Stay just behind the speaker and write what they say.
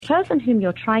person whom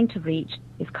you're trying to reach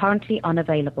is currently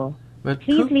unavailable. But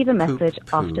Please leave a message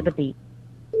after the beep.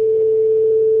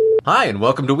 Hi, and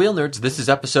welcome to Wheel Nerds. This is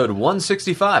episode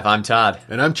 165. I'm Todd.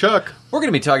 And I'm Chuck. We're going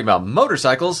to be talking about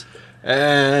motorcycles.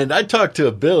 And I talked to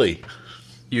a Billy.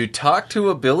 You talked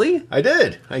to a Billy? I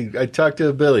did. I talked to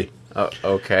a Billy.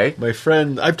 Okay. My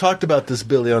friend, I've talked about this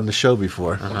Billy on the show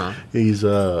before. He's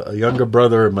a younger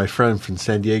brother of my friend from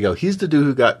San Diego. He's the dude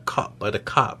who got caught by the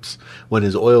cops when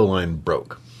his oil line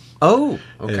broke. Oh,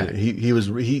 okay. And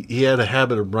he had a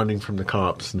habit of running from the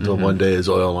cops until one day his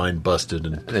oil line busted.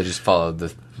 And they just followed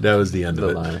that was the end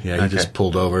of it. Line. Yeah, he just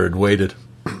pulled over and waited.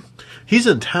 He's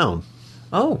in town.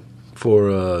 Oh. For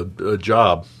a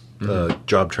job,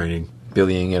 job training.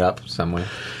 Billying it up some way.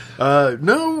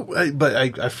 No, but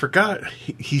I forgot.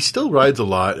 He still rides a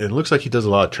lot, and it looks like he does a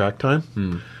lot of track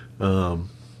time.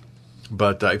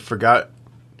 But I forgot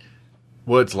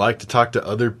what it's like to talk to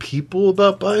other people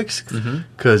about bikes.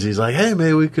 Because he's like, hey,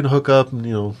 maybe we can hook up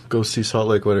and, go see Salt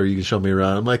Lake, whatever. You can show me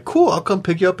around. I'm like, cool, I'll come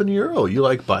pick you up in the Euro. You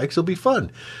like bikes? It'll be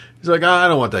fun. He's like, I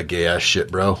don't want that gay-ass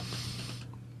shit, bro.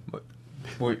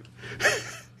 Wait.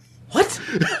 What?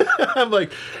 I'm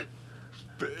like...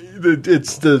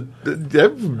 It's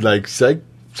like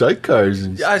sidecars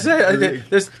and I say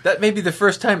that may be the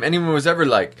first time anyone was ever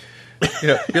like,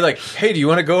 you're like, hey, do you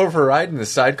want to go for a ride in the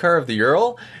sidecar of the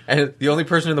Ural? And the only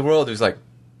person in the world who's like,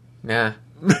 nah.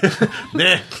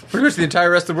 Nah. Pretty much the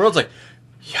entire rest of the world's like,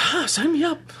 yeah, sign me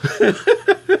up.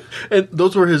 And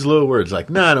those were his little words, like,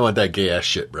 nah, I don't want that gay ass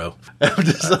shit, bro. I'm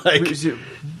just like,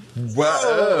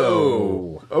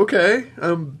 whoa. Okay.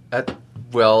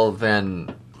 Well,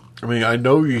 then. I mean, I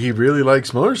know he really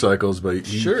likes motorcycles, but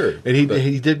sure. And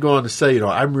he did go on to say,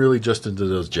 I'm really just into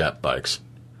those Jap bikes.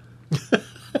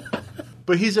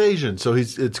 But he's Asian, so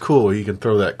it's cool. He can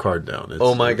throw that card down.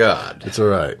 Oh my God, it's all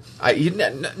right. But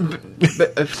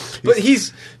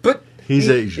he's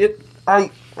Asian.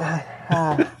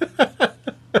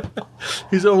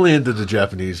 He's only into the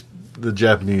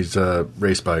Japanese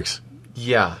race bikes.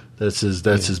 Yeah, that's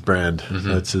his brand.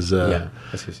 That's his.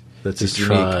 That's his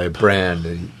tribe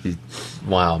brand.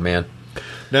 Wow, man.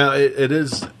 Now it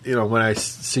is. When I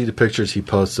see the pictures he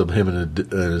posts of him and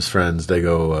his friends, they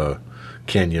go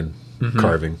canyon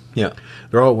carving. Yeah,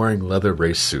 they're all wearing leather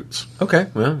race suits. Okay,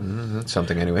 well, that's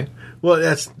something anyway. Well,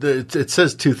 it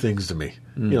says two things to me.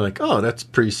 You're like, oh, that's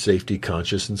pretty safety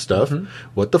conscious and stuff.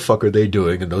 What the fuck are they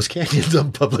doing in those canyons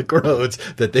on public roads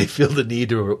that they feel the need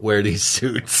to wear these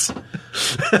suits?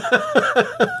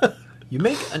 You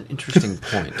make an interesting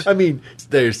point. I mean,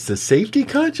 there's the safety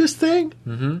conscious thing,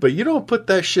 but you don't put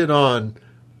that shit on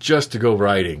just to go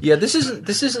riding. Yeah, this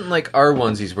isn't like our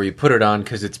onesies where you put it on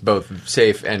because it's both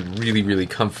safe and really, really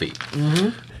comfy.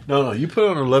 No, you put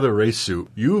on a leather race suit,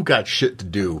 you've got shit to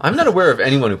do. I'm not aware of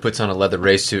anyone who puts on a leather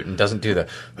race suit and doesn't do the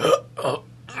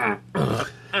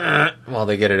while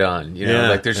they get it on.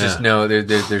 There's just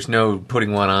there's no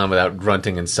putting one on without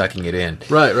grunting and sucking it in.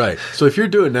 Right. So if you're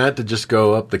doing that to just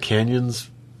go up the canyons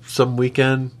some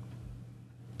weekend,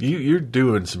 you're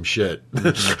doing some shit.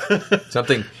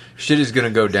 Shit is going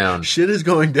to go down. Shit is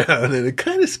going down, and it's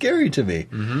kind of scary to me.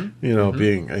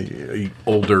 Being a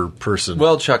older person.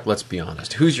 Well, Chuck, let's be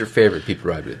honest. Who's your favorite people to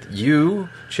ride with? You,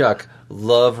 Chuck,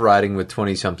 love riding with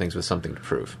 20-somethings with something to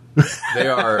prove. They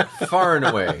are far and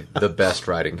away the best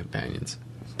riding companions.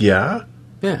 Yeah?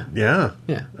 Yeah.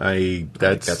 I think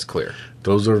that's clear.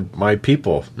 Those are my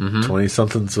people.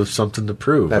 20-somethings with something to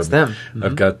prove. That's them.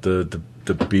 I've got the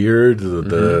beard,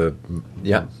 the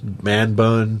man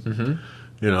bun,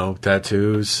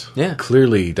 tattoos. Yeah.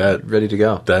 Clearly ready to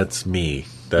go. That's me.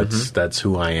 That's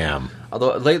who I am.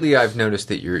 Although lately I've noticed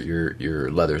that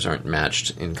your leathers aren't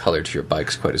matched in color to your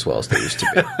bikes quite as well as they used to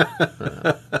be.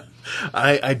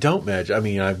 I don't match. I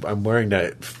mean, I'm wearing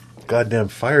that goddamn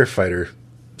firefighter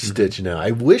stitch now.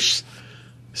 I wish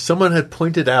someone had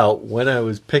pointed out when I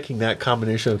was picking that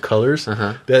combination of colors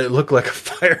that it looked like a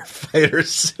firefighter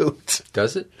suit.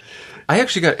 Does it? I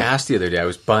actually got asked the other day. I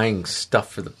was buying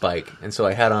stuff for the bike, and so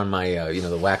I had on my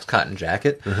the wax cotton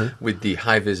jacket with the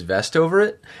high-vis vest over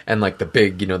it, and like the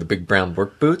big brown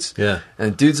work boots. Yeah.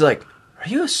 And the dude's like, "Are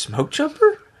you a smoke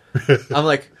jumper?" I'm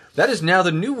like, "That is now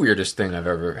the new weirdest thing I've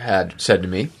ever had said to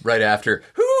me." Right after,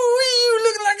 "Who are you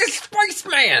looking like a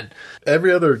spaceman?"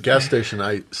 Every other gas station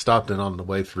I stopped in on the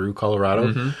way through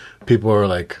Colorado, people are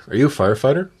like, "Are you a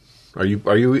firefighter? Are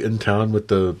you in town with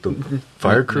the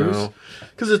fire crews?" No.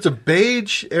 Because it's a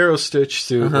beige Aero Stitch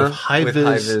suit with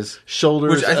high-vis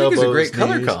shoulders, which I think elbows, is a great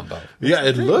color knees. combo. Yeah,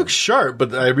 it looks sharp,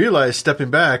 but I realized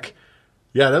stepping back,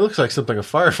 Yeah, that looks like something a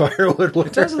firefighter would wear.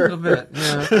 It does a little bit.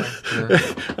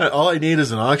 Yeah. All I need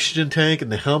is an oxygen tank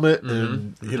and the helmet,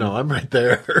 and I'm right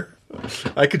there.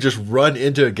 I could just run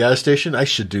into a gas station. I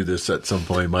should do this at some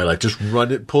point in my life. Just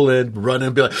run it, pull in, run in,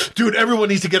 and be like, dude, everyone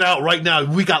needs to get out right now.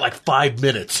 We got like 5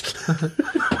 minutes.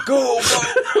 Go!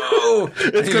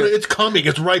 It's coming.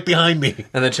 It's right behind me.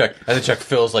 And then Chuck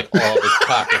fills like all of his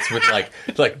pockets with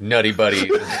like Nutty Buddy.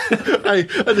 I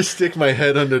just stick my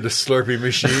head under the Slurpee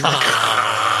machine.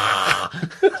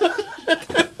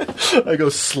 I go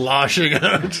sloshing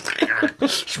out.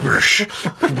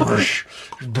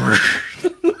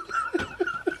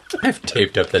 I've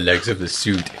taped up the legs of the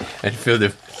suit and filled it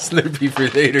with Slurpee for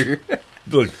later.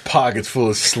 Like pockets full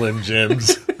of Slim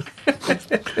Jims.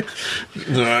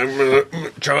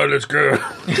 Charlie, let's go.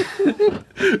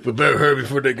 We better hurry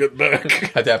before they get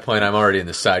back. At that point, I'm already in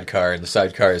the sidecar, and the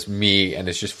sidecar is me, and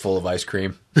it's just full of ice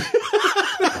cream.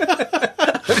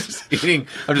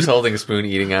 I'm just holding a spoon,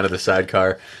 eating out of the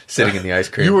sidecar, sitting in the ice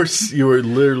cream. You were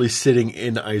literally sitting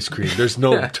in ice cream. There's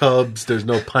no tubs, there's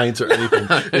no pints or anything.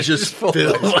 It's just filled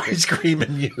with ice cream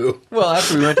and you. Well,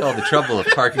 after we went to all the trouble of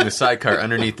parking the sidecar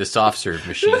underneath the soft serve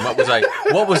machine, what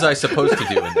was I supposed to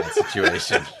do in that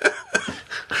situation?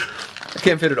 I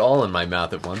can't fit it all in my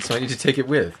mouth at once, so I need to take it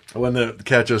with. When they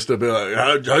catch us, they'll be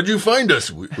like, how'd you find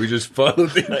us? We just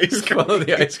followed the ice cream. Follow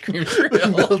the ice cream trail.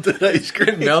 Melted ice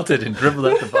cream. Melted and dribbled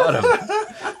at the bottom.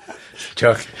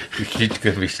 Chuck, your feet's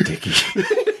going to be sticky.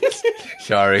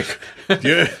 Sorry.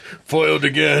 Yeah, foiled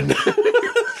again.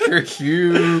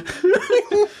 Curfew.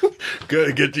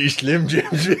 Gotta get these Slim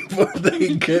Jims before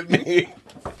they get me.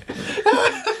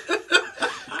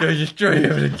 Gotta destroy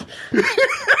everything.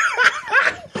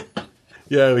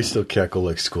 Yeah, we still cackle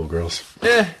like schoolgirls.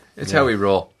 It's how we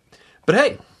roll. But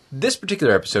hey, this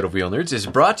particular episode of Wheel Nerds is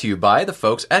brought to you by the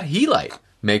folks at Helite,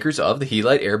 makers of the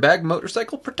Helite Airbag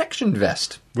Motorcycle Protection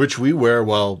Vest. Which we wear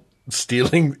while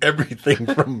stealing everything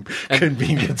from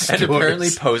convenience stores. And apparently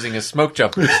posing as smoke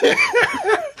jumpers.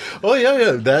 Oh,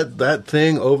 yeah. That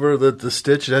thing over the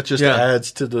stitch, that just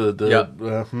adds to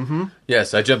the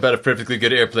Yes, I jump out of perfectly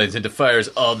good airplanes into fires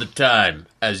all the time.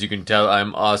 As you can tell,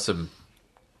 I'm awesome.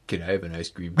 Can I have an ice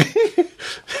cream?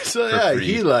 So yeah,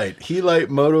 Helite,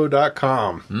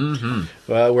 HeliteMoto.com. Mm-hmm.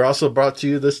 We're also brought to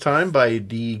you this time by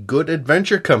the Good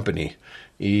Adventure Company,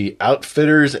 the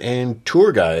outfitters and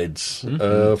tour guides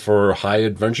for high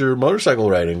adventure motorcycle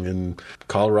riding in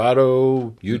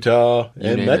Colorado, Utah,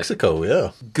 and Mexico.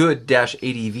 Yeah, good-adv.com.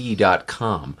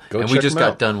 And we just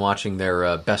got done watching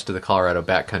their Best of the Colorado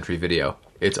Backcountry video.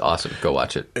 It's awesome. Go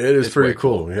watch it. It is pretty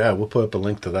cool. Yeah, we'll put up a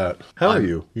link to that. How are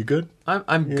you? You good?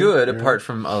 I'm good, apart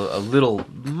from a little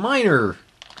minor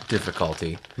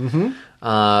difficulty. Mm-hmm.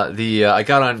 I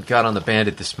got on the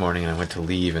Bandit this morning, and I went to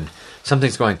leave, and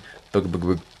something's going boog boog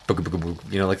boog boog boog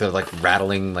boog. You know, like the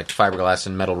rattling, like fiberglass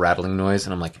and metal rattling noise,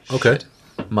 and I'm like, shit,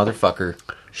 motherfucker.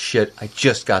 Shit, I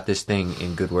just got this thing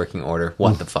in good working order.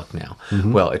 What the fuck now?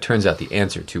 Mm-hmm. Well, it turns out the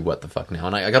answer to what the fuck now.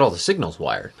 And I got all the signals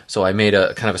wired. So I made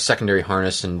a kind of a secondary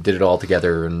harness and did it all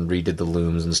together and redid the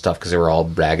looms and stuff because they were all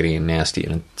raggedy and nasty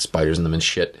and spiders in them and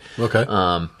shit. Okay.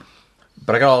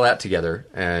 But I got all that together.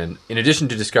 And in addition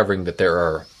to discovering that there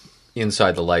are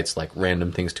inside the lights like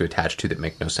random things to attach to that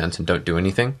make no sense and don't do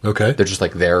anything. Okay. They're just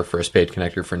like there for a spade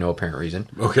connector for no apparent reason.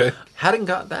 Okay. Hadn't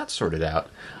got that sorted out.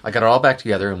 I got it all back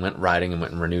together and went riding and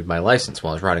went and renewed my license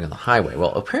while I was riding on the highway.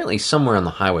 Well, apparently somewhere on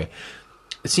the highway,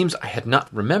 it seems I had not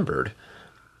remembered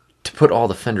to put all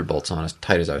the fender bolts on as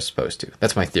tight as I was supposed to.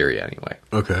 That's my theory anyway.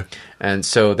 Okay. And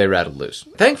so they rattled loose.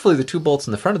 Thankfully, the 2 bolts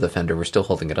in the front of the fender were still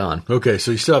holding it on. Okay, so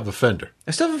you still have a fender.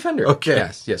 I still have a fender. Okay.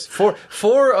 Yes.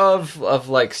 Four of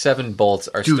like 7 bolts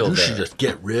are still there. Dude, you should just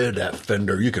get rid of that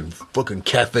fender. You can fucking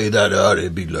cafe that out.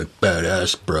 It'd be like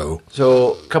badass, bro.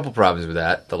 So, a couple problems with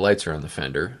that. The lights are on the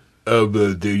fender. Oh,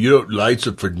 but dude, lights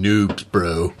are for noobs,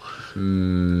 bro.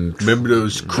 Remember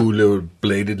those cool little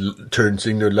bladed turn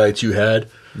signal lights you had?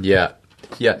 Yeah.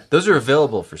 Those are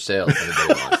available for sale if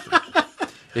anybody wants them.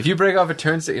 If you break off a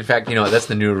turn signal, in fact, you know, that's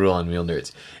the new rule on Wheel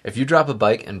Nerds. If you drop a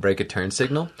bike and break a turn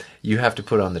signal, you have to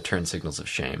put on the turn signals of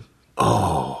shame.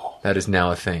 Oh. That is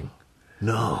now a thing.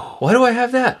 No. Why do I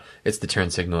have that? It's the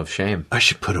turn signal of shame. I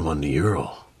should put them on the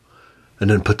Ural and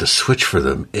then put the switch for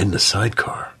them in the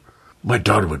sidecar. My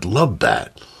daughter would love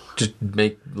that. Just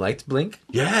make lights blink?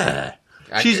 Yeah.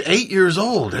 She's 8 years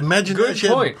old. Imagine Good that. She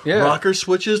had point, yeah. rocker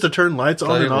switches to turn lights on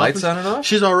Turning and off. lights on and off?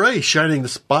 She's already shining the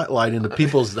spotlight into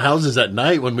people's houses at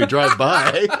night when we drive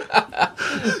by.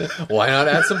 Why not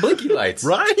add some blinky lights?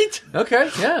 Right? Okay,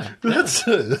 yeah. That's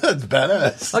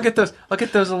badass. I'll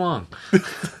get those along.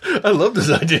 I love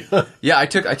this idea. Yeah, I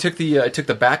took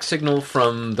the back signal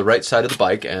from the right side of the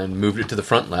bike and moved it to the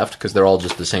front left because they're all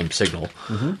just the same signal,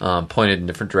 pointed in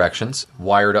different directions.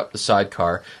 Wired up the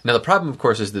sidecar. Now the problem, of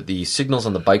course, is that the signals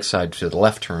on the bike side to the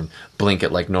left turn blink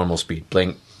at like normal speed.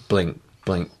 Blink, blink,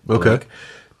 blink. Blink. Okay.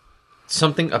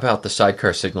 Something about the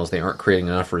sidecar signals, they aren't creating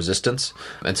enough resistance,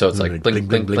 and so it's like blink, blink,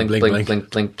 blink, blink, blink, blink,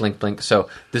 blink, blink, blink. So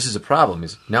this is a problem.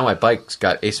 Is now my bike's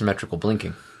got asymmetrical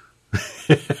blinking.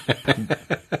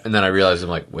 And then I realized I'm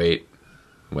like, wait,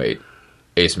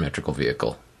 asymmetrical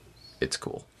vehicle, it's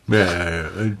cool.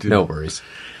 Yeah. No worries,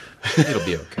 it'll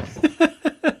be okay.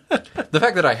 The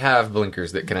fact that I have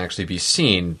blinkers that can actually be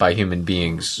seen by human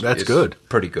beings That's is good.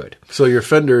 Pretty good. So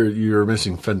you're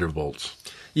missing fender bolts.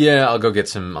 Yeah, I'll go get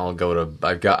some. I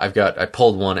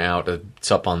pulled one out.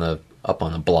 It's up on the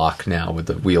block now with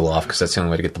the wheel off because that's the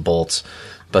only way to get the bolts.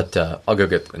 But I'll go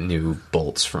get new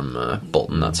bolts from Bolt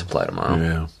 & Nut Supply tomorrow.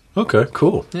 Yeah. Okay.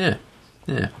 Cool. Yeah.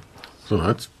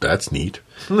 So that's neat.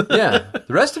 Yeah.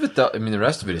 The rest of it, though,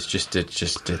 is just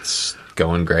it's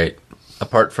going great.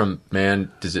 Apart from,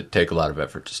 man, does it take a lot of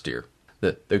effort to steer.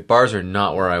 The bars are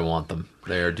not where I want them.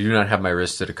 They do not have my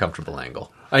wrists at a comfortable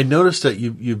angle. I noticed that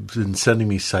you've been sending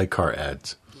me sidecar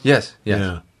ads. Yes.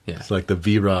 Yeah. It's like the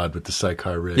V-Rod with the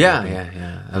sidecar rig.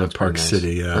 Yeah. Out of Park nice.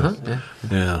 City. Yeah.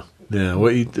 Yeah.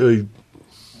 What you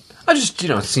I just,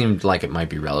 it seemed like it might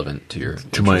be relevant to your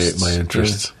my interests.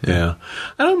 interests. Yeah.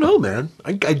 I don't know, man.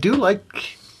 I do like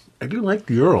the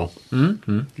Ural.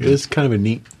 Mm-hmm. It is kind of a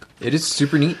neat. It is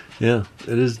super neat. Yeah.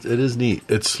 It is neat.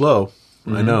 It's slow.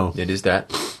 I know. It is that.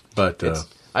 But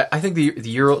I think the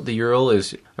Ural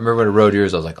is. I remember when I rode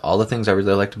yours, I was like, all the things I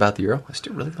really liked about the Ural, I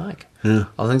still really like. Yeah.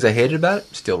 All the things I hated about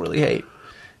it, still really hate.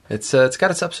 It's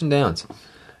got its ups and downs,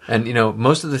 and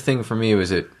most of the thing for me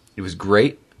was it was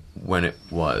great when it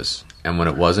was, and when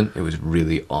it wasn't, it was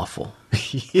really awful.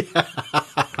 yeah.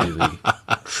 Really,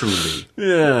 truly,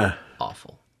 yeah.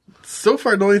 awful. So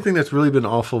far, the only thing that's really been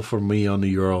awful for me on the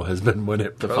Ural has been when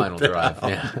it The broke final down. drive,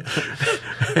 yeah.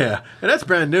 Yeah, and that's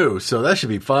brand new, so that should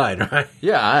be fine, right?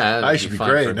 Yeah, I should be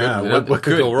great now. What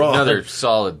could good, go wrong? Another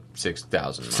solid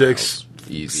 6,000 miles.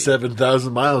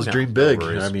 7,000 miles. Yeah, Dream no big.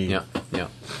 worries. I mean, yeah.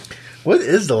 what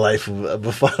is the life of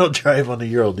a final drive on the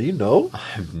Ural? Do you know? I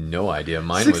have no idea.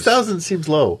 6,000 seems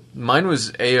low. Mine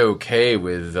was A-OK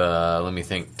with, let me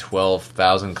think,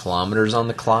 12,000 kilometers on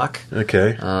the clock.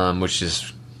 Okay. Which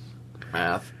is,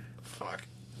 8,000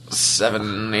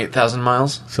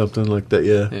 miles. Something like that,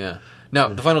 yeah. Yeah. Now,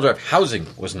 the final drive housing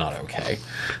was not okay.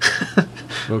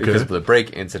 Because of the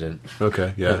brake incident.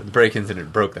 Okay, yeah. The brake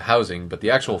incident broke the housing, but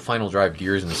the actual final drive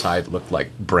gears inside looked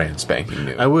like brand spanking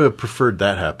new. I would have preferred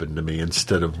that happen to me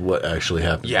instead of what actually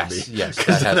happened to me. Yes.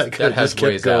 that That has just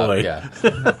ways kept going. out.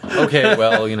 Yeah. Okay,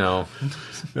 well,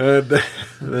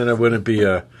 Then it wouldn't be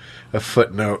a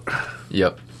footnote.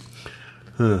 Yep.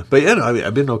 But yeah, no,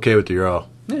 I've been okay with the Ural.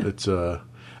 Yeah. It's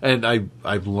and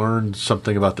I've learned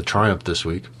something about the Triumph this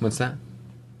week. What's that?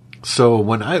 So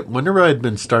whenever I'd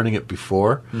been starting it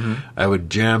before, I would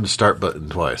jam the start button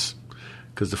twice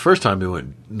because the first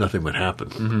time nothing would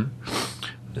happen,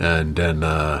 and then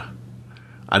I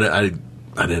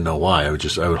didn't know why. I would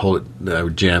hold it, I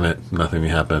would jam it, nothing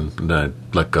would happen, and then I'd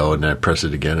let go, and then I'd press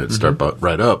it again, and it'd start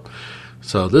right up.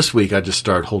 So this week I just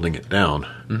started holding it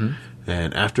down,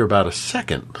 and after about a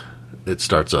second, it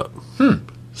starts up.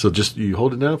 So just you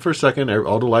hold it down for a second,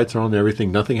 all the lights are on,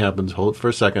 everything, nothing happens. Hold it for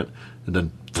a second, and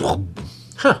then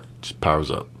just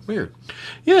powers up. Weird.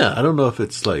 Yeah, I don't know if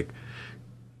it's like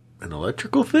an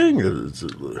electrical thing. I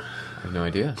have no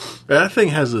idea. That thing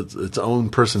has its own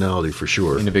personality for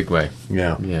sure. In a big way.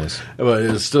 Yeah. Yes. But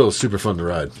it's still super fun to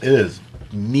ride. It is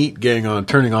neat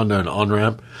turning on an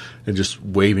on-ramp and just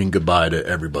waving goodbye to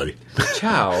everybody.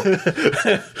 Ciao.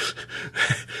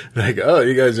 Like, oh,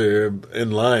 you guys are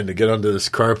in line to get onto this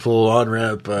carpool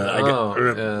on-ramp.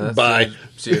 Bye.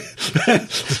 See you.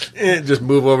 And just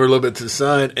move over a little bit to the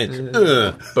side and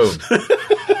Boom.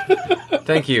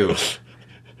 Thank you.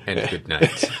 And good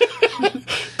night.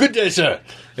 Good day, sir.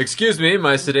 Excuse me,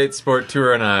 my sedate sport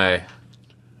tour and I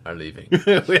are leaving.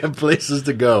 We have places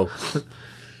to go.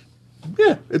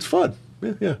 Yeah, it's fun.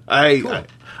 Yeah.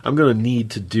 I'm going to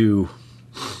need to do...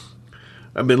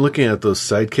 I've been looking at those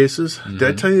side cases. Did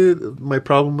I tell you my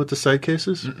problem with the side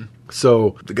cases?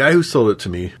 So the guy who sold it to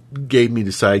me gave me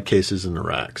the side cases and the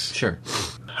racks. Sure.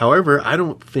 However, I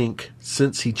don't think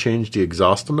since he changed the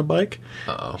exhaust on the bike,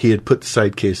 he had put the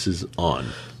side cases on.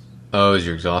 Oh, is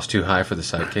your exhaust too high for the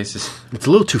side cases? It's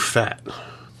a little too fat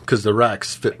because the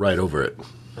racks fit right over it.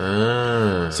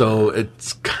 So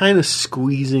it's kind of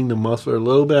squeezing the muffler a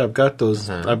little bit. I've got those.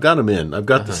 I've got them in. I've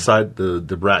got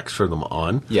the racks for them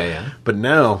on. Yeah. But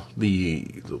now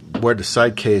where the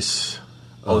side case.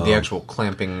 The actual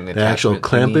clamping. The actual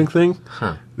clamping thing.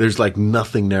 Huh. There's like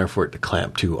nothing there for it to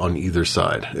clamp to on either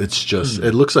side. It's just.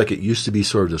 It looks like it used to be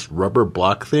sort of this rubber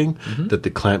block thing that the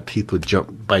clamp teeth would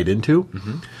bite into.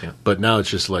 Yeah. But now it's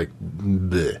just like.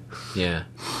 Bleh. Yeah.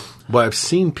 What I've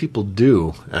seen people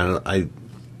do, and I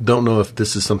don't know if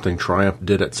this is something Triumph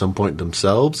did at some point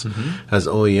themselves as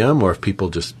OEM, or if people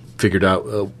just figured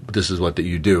out this is what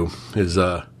you do, is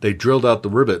they drilled out the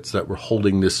rivets that were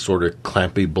holding this sort of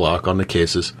clampy block on the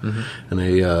cases, and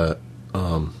they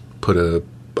put a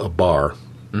bar,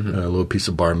 a little piece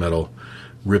of bar metal,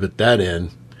 rivet that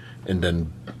in, and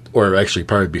then, or actually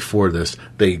probably before this,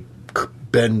 they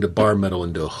bend the bar metal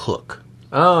into a hook.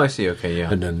 Oh, I see. Okay, yeah.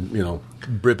 And then,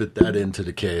 rivet that into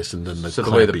the case, and then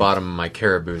the way the bottom of my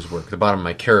Caribous work. The bottom of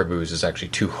my Caribous is actually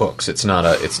two hooks.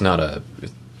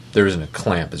 There isn't a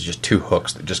clamp. It's just two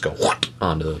hooks that just go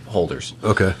onto the holders.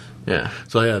 Okay. Yeah.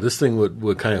 So yeah, this thing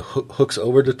would kind of hooks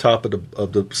over the top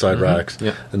of the side racks,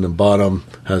 and the bottom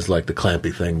has like the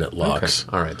clampy thing that locks.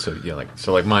 Okay. All right. So yeah,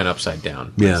 like mine upside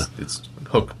down. Yeah. It's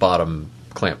hook bottom,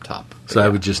 clamp top. So I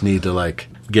would just need to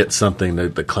get something to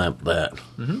clamp that,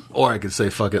 or I could say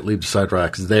fuck it, leave the side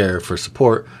racks there for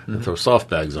support and throw soft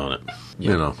bags on it.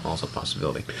 Yeah, also a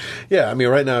possibility. Yeah, I mean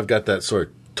right now I've got that sort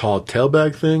of tall tail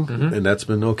bag thing, and that's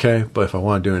been okay. But if I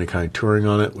want to do any kind of touring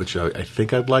on it, which I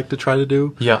think I'd like to try to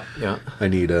do, I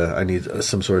need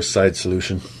some sort of side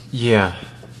solution. Yeah,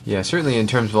 certainly in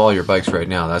terms of all your bikes right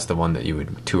now, that's the one that you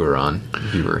would tour on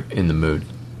if you were in the mood.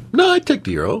 No, I'd take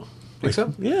the Euro. Think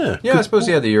so? Yeah. Yeah, I suppose,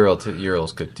 the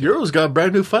Euro's good too. Euro's got a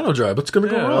brand new final drive. What's going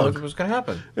to go wrong? What's going to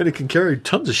happen? And it can carry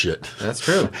tons of shit. That's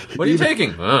true. What are you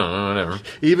taking? Oh, whatever.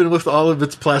 Even with all of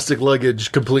its plastic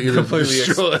luggage completely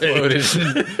destroyed. Exploded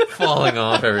and falling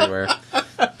off everywhere.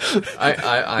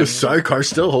 The sidecar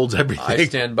still holds everything. I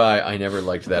stand by. I never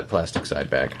liked that plastic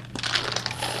side bag.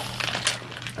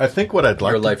 I think what I'd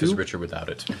like to do... Your life is richer without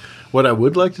it. What I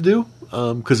would like to do,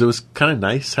 because it was kind of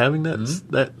nice having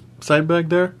that side bag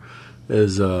there,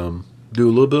 is do a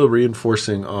little bit of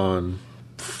reinforcing on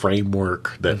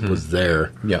framework that was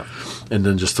there. Yeah. And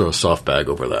then just throw a soft bag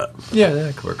over that. Yeah,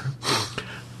 that could work.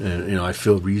 And, I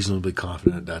feel reasonably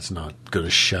confident that's not going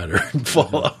to shatter and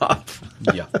fall off.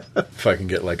 Yeah. If I can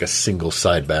get a single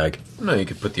side bag. No, you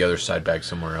could put the other side bag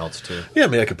somewhere else too. Yeah, I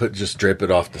mean, I could just drape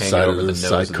it off the side of the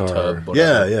sidecar.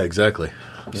 Yeah, exactly.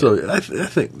 Yeah. So I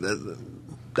think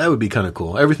that would be kind of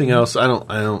cool. Everything else, I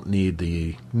don't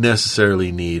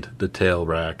necessarily need the tail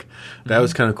rack. That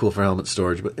was kind of cool for helmet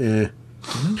storage, but The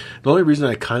only reason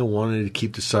I kind of wanted to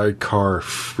keep the sidecar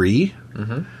free,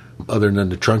 other than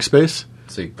the trunk space.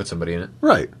 So you can put somebody in it?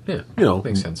 Right. Yeah.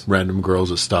 Makes sense. Random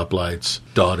girls at stoplights,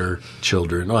 daughter,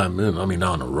 children. I mean,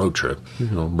 not on a road trip.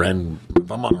 If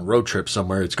I'm on a road trip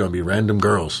somewhere, it's going to be random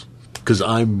girls. Because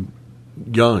I'm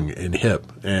young and hip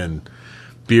and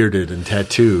bearded and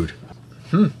tattooed.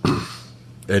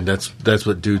 And that's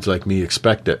what dudes like me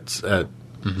expect at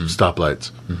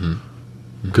stoplights.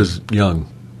 Because young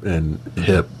and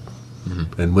hip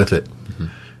and with it.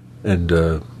 And,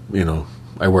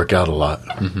 I work out a lot.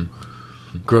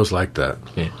 Girls like that,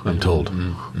 I'm told.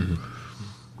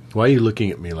 Why are you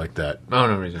looking at me like that? Oh,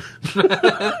 no reason.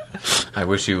 I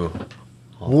wish you...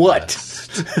 What?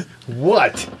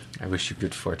 What? I wish you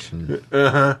good fortune.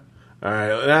 All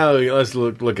right, now let's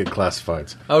look at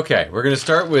classifieds. Okay, we're going to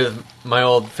start with my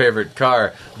old favorite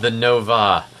car, the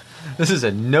Nova. This is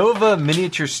a Nova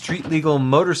miniature street-legal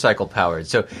motorcycle powered.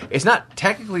 So it's not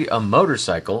technically a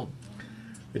motorcycle,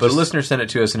 but a listener sent it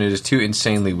to us, and it is too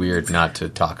insanely weird not to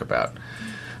talk about.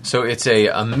 So it's a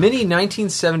mini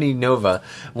 1970 Nova,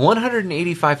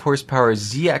 185 horsepower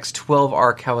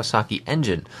ZX-12R Kawasaki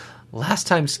engine. Last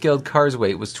time scaled car's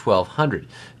weight was 1,200.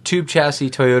 Tube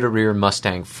chassis, Toyota rear,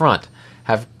 Mustang front.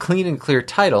 Have clean and clear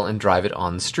title and drive it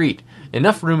on the street.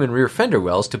 Enough room in rear fender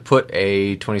wells to put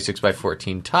a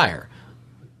 26x14 tire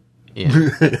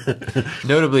in.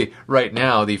 Notably, right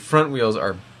now, the front wheels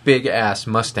are big-ass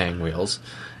Mustang wheels,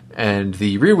 and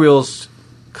the rear wheels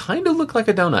kind of look like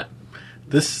a donut.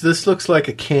 This looks like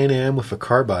a Can-Am with a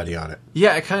car body on it.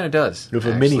 Yeah, it kind of does. With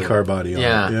a mini car body on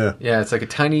it. Yeah, it's like a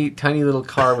tiny little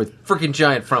car with freaking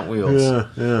giant front wheels.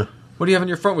 Yeah. What do you have in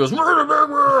your front wheels? Big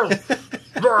wheels!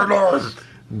 Very large.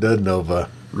 The Nova.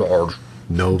 Large.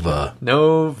 Nova.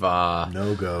 Nova.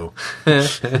 No go.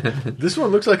 This one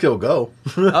looks like it'll go.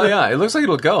 Oh yeah, it looks like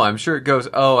it'll go. I'm sure it goes.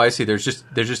 Oh, I see. There's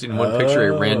just in one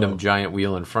picture a random giant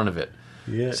wheel in front of it.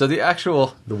 Yeah. So the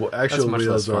actual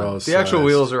wheels are all the actual sized.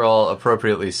 wheels are all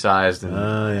appropriately sized.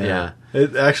 And, yeah.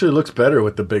 It actually looks better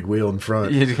with the big wheel in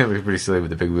front. It's gonna be pretty silly with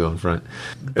the big wheel in front.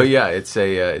 But yeah, it's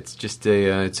a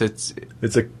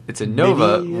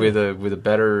Nova mini, with a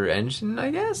better engine, I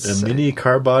guess. A mini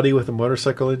car body with a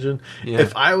motorcycle engine. Yeah.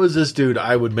 If I was this dude,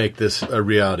 I would make this a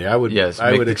reality. I would Yes,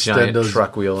 I make would the extend giant those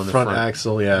truck wheel in the front.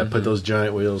 axle. Yeah, put those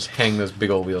giant wheels Hang those big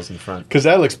old wheels in front. because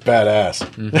that looks badass.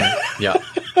 Yeah.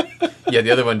 Yeah,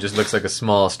 the other one just looks like a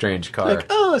small, strange car. Like,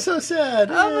 oh, so sad.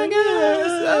 Oh my gosh!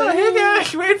 Oh, hey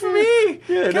guys, wait for me!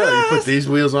 Yeah, no, you put these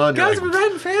wheels on. You're Guys, like, we're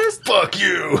riding fast. fuck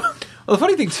you. Well, the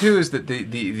funny thing too is that the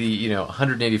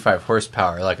 185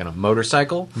 horsepower, like on a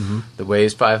motorcycle, that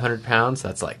weighs 500 pounds.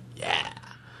 That's like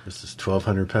This is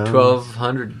 1,200 pounds.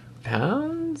 1,200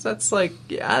 pounds. That's like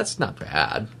that's not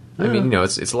bad. I mean,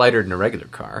 it's lighter than a regular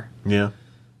car, Yeah.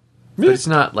 but it's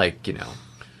not like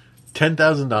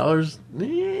 $10,000?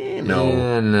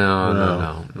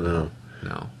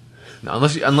 No.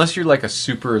 Unless you're like a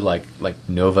super like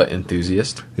Nova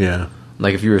enthusiast. Yeah.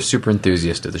 Like if you were a super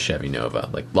enthusiast of the Chevy Nova,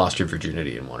 like lost your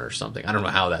virginity in one or something. I don't know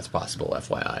how that's possible,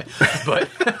 FYI. But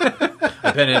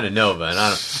I've been in a Nova, and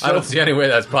I don't see any way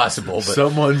that's possible. But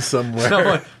Someone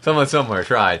somewhere. someone somewhere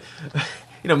tried.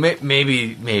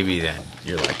 Maybe then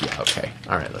you're like, yeah, okay,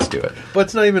 all right, let's do it. But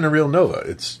it's not even a real Nova.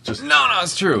 It's just No,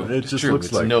 it's true. It It's just true. looks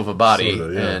It's like a Nova body,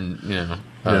 sorta, yeah. and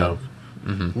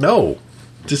no,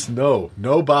 just no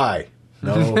buy,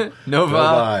 no Nova,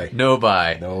 buy, no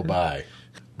buy. no buy.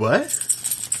 What?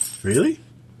 Really?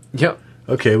 Yep.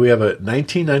 Okay, we have a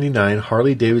 1999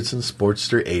 Harley-Davidson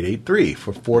Sportster 883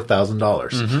 for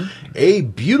 $4,000. A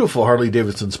beautiful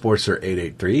Harley-Davidson Sportster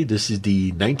 883. This is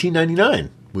the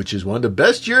 1999, which is one of the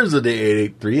best years of the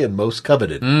 883 and most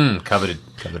coveted. Coveted.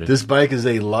 This bike is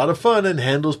a lot of fun and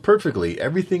handles perfectly.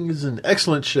 Everything is in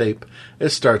excellent shape. It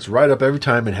starts right up every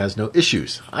time and has no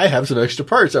issues. I have some extra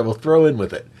parts I will throw in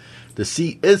with it. The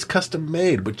seat is custom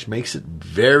made, which makes it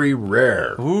very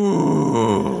rare.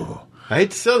 Ooh. I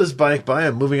hate to sell this bike, but I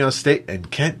am moving out of state and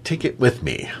can't take it with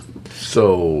me.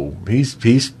 So he's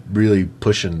really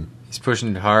pushing. He's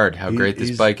pushing it hard. How great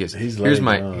this bike is. he's Here's laying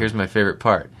my on. favorite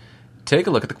part. Take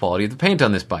a look at the quality of the paint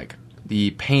on this bike.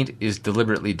 The paint is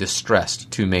deliberately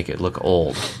distressed to make it look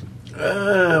old.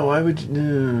 Why would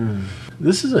you?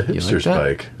 This is a You like hipster's that?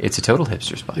 bike. It's a total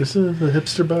hipster's bike. This is a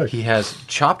hipster bike. He has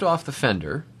chopped off the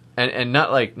fender and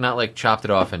not like chopped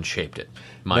it off and shaped it.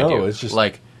 Mind No, you, it's just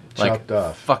like chopped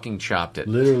off. Fucking chopped it.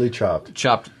 Literally chopped.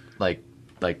 Chopped like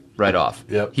right off.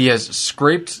 Yep. He has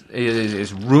scraped,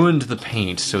 is ruined the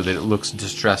paint so that it looks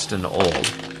distressed and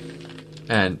old,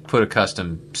 and put a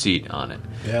custom seat on it.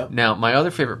 Yep. Now, my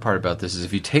other favorite part about this is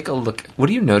if you take a look, what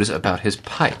do you notice about his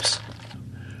pipes?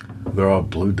 They're all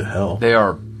blued to hell. They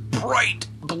are bright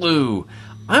blue.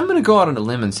 I'm going to go out on a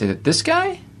limb and say that this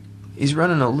guy, he's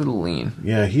running a little lean.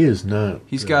 Yeah, he is not.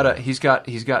 He's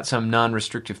got some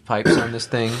non-restrictive pipes on this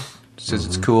thing. Says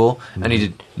it's cool, and he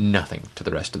did nothing to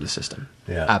the rest of the system.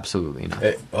 Yeah. Absolutely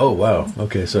nothing. Oh wow.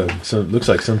 Okay, so it looks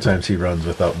like sometimes he runs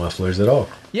without mufflers at all.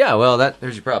 Yeah, well,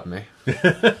 there's your problem,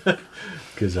 eh?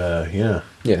 Because yeah.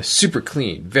 Yeah, super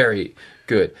clean, very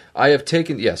good. I have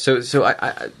taken So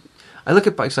I look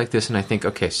at bikes like this and I think,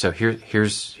 okay, so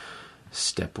here's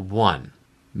step one: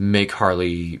 make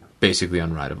Harley basically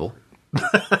unrideable.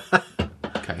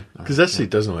 Okay, Because that seat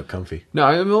doesn't look comfy. no,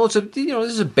 I mean, well, this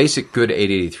is a basic good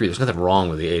 883. There's nothing wrong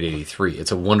with the 883.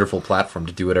 It's a wonderful platform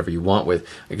to do whatever you want with.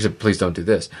 Except, please don't do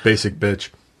this. Basic bitch.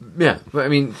 Yeah, but I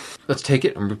mean, let's take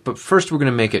it. But first, we're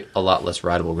going to make it a lot less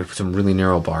rideable. We're going to put some really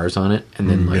narrow bars on it, and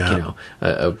then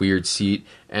a weird seat,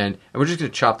 and we're just going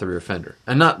to chop the rear fender,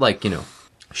 and not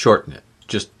shorten it.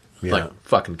 Just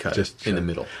fucking cut it in the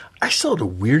middle. I saw the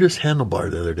weirdest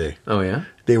handlebar the other day. Oh yeah,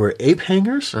 They were ape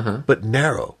hangers, but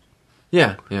narrow.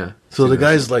 yeah. So the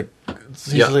guy's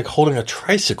he's Yeah. like holding a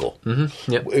tricycle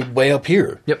Yep. way up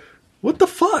here. Yep. What the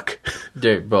fuck?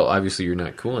 Well, obviously you're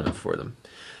not cool enough for them.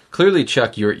 Clearly,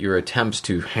 Chuck, your attempts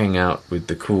to hang out with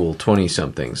the cool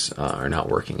 20-somethings are not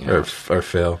working out. Or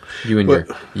fail. You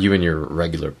and your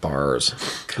regular bars.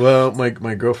 Well,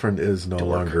 my girlfriend is no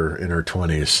longer in her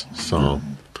 20s, so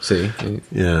See,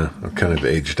 yeah, I'm kind of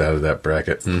aged out of that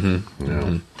bracket.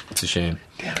 Mm-hmm. it's a shame.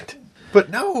 Damn it! But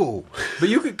no, But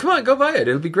you could come on, go buy it.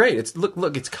 It'll be great. It's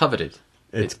look, it's coveted.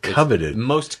 it's coveted. It's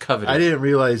most coveted. I didn't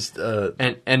realize.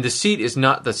 And the seat is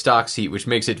not the stock seat, which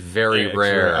makes it very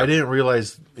rare. I didn't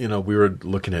realize. We were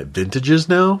looking at vintages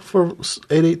now for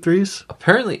 883s.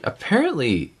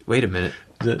 Apparently. Wait a minute.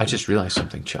 I just realized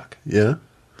something, Chuck. Yeah,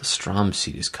 The Strom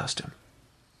seat is custom.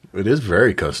 it is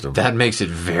very custom. That makes it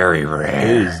very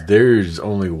rare. There's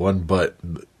only one butt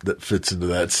that fits into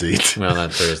that seat. Well,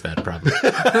 there's that problem.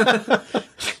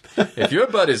 If your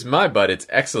butt is my butt, it's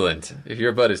excellent. If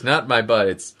your butt is not my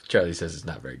butt, Charlie says it's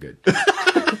not very good.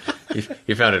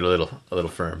 He found it a little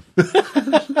firm.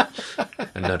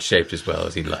 And not shaped as well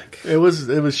as he'd like. It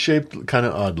was shaped kind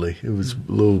of oddly. It was a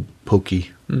little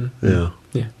pokey. Yeah.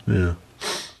 Yeah.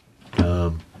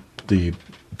 The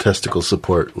testicle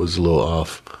support was a little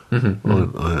off. I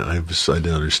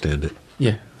didn't understand it.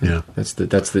 Yeah. Yeah. That's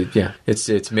the yeah.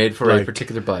 It's made for a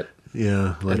particular butt.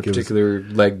 Yeah, And a particular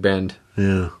leg bend.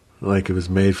 Yeah, like it was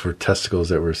made for testicles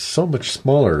that were so much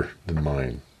smaller than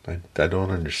mine. I don't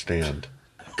understand.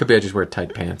 Could be I just wear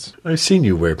tight pants. I've seen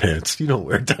you wear pants. You don't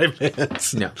wear tight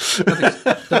pants. No.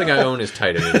 Nothing I own is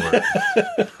tight anymore.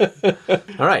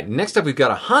 All right. Next up, we've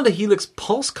got a Honda Helix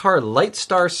Pulse Car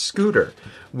Lightstar scooter,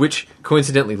 which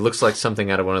coincidentally looks like something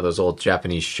out of one of those old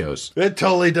Japanese shows. It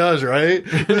totally does, right?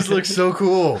 This looks so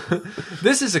cool.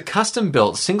 This is a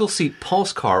custom-built single-seat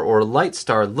Pulse Car or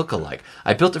Lightstar lookalike.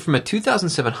 I built it from a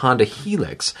 2007 Honda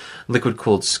Helix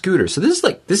liquid-cooled scooter. So this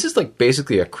is like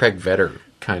basically a Craig Vetter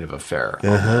kind of affair,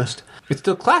 almost. It's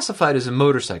still classified as a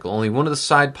motorcycle. Only one of the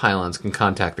side pylons can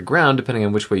contact the ground, depending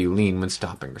on which way you lean when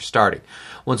stopping or starting.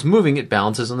 Once moving, it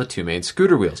balances on the two main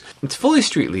scooter wheels. It's fully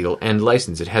street legal and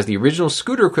licensed. It has the original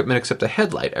scooter equipment except a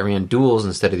headlight. I ran duals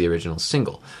instead of the original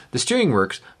single. The steering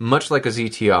works much like a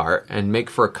ZTR and make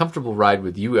for a comfortable ride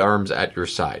with you arms at your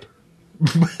side.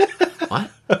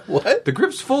 What? What? The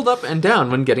grips fold up and down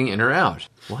when getting in or out.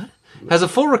 What? Has a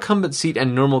full recumbent seat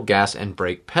and normal gas and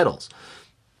brake pedals.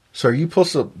 So are you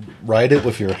supposed to ride it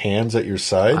with your hands at your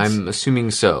sides? I'm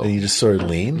assuming so. And you just sort of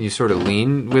lean? You sort of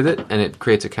lean with it, and it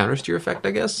creates a counter-steer effect,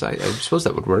 I guess. I suppose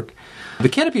that would work. The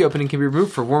canopy opening can be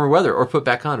removed for warmer weather or put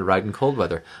back on to ride in cold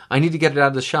weather. I need to get it out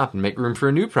of the shop and make room for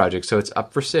a new project, so it's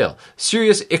up for sale.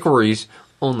 Serious inquiries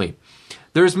only.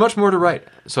 There is much more to write,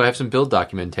 so I have some build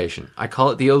documentation. I call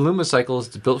it the Alumicycle.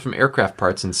 It's built from aircraft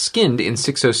parts and skinned in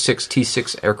 606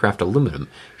 T6 aircraft aluminum.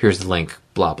 Here's the link.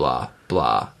 Blah, blah,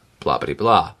 blah, blah, blah,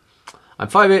 blah. I'm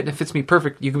 5'8", and it fits me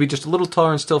perfect. You can be just a little taller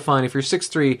and still fine. If you're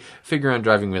 6'3", figure on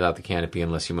driving without the canopy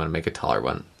unless you want to make a taller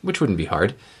one, which wouldn't be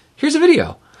hard. Here's a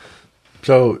video.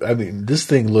 So, I mean, this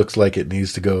thing looks like it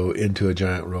needs to go into a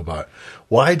giant robot.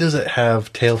 Why does it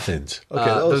have tail fins? Okay,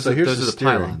 those are the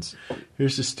steering. pylons.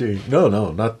 Here's the steering. No,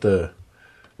 not the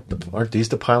aren't these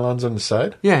the pylons on the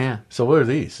side? Yeah. So what are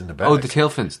these in the back? Oh, the tail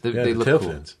fins. They the look tail cool.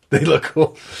 fins. They look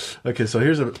cool. Okay, so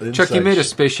here's a Chuck, you inside made a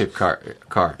spaceship car.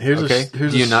 Here's Okay.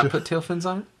 here's Do you a not sh- put tail fins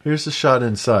on it? Here's the shot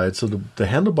inside. So the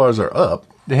handlebars are up.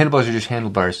 The handlebars are just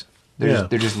handlebars. They're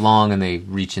just long and they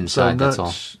reach So inside. That's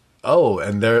all.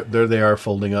 And there they are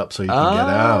folding up so you can get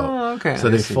out. Okay. So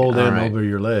I they see. fold All in right. over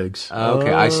your legs.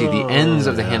 Okay, I see. The ends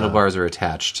of the yeah. handlebars are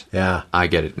attached. Yeah. I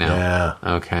get it now.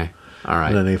 Yeah. Okay. All right.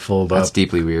 And then they fold That's up.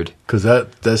 deeply weird. Because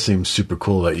that seems super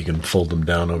cool that you can fold them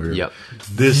down over your... Yep.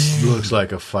 This looks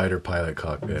like a fighter pilot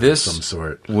cockpit This of some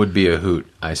sort. would be a hoot,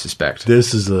 I suspect.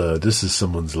 This is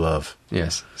someone's love.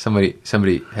 Yes.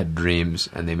 Somebody had dreams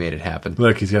and they made it happen.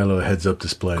 Look, he's got a little heads-up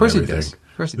display. Of course he and everything. does.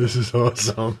 Of course he does. This is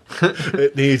awesome.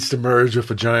 It needs to merge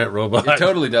with a giant robot. It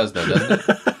totally does, though, doesn't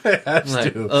it? It has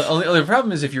Like, to. only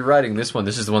problem is if you're riding this one,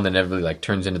 this is the one that never really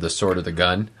turns into the sword or the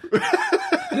gun. You're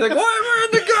like, why am I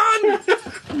in the gun?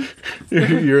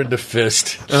 You're in the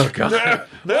fist. Oh god!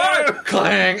 What?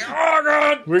 Clang! Oh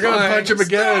god! We're gonna Clang. punch him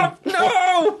again. Stop.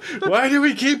 No! Why do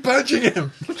we keep punching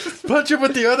him? Punch him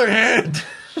with the other hand.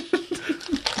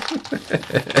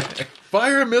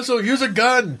 Fire a missile. Use a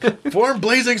gun. Form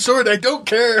blazing sword. I don't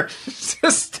care.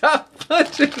 Just stop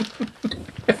punching.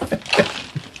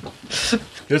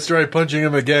 Let's try punching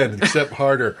him again, except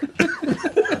harder.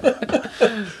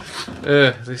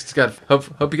 At least it's got. Hope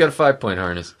you got a 5-point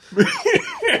harness.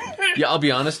 Yeah, I'll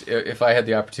be honest. If I had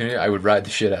the opportunity, I would ride the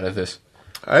shit out of this.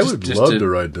 I would love to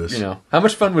ride this. You know, how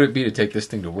much fun would it be to take this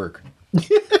thing to work?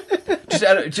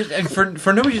 just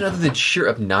for no reason other than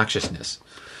sheer obnoxiousness.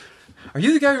 Are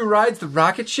you the guy who rides the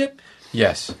rocket ship?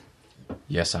 Yes,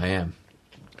 I am.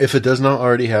 If it does not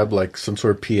already have like some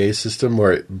sort of PA system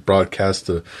where it broadcasts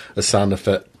a sound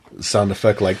effect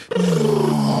like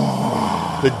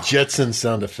the Jetson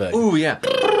sound effect. Ooh, yeah.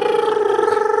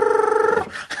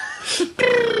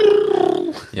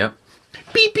 Yep.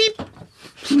 Beep beep.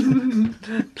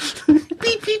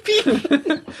 Beep beep beep.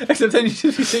 Except then you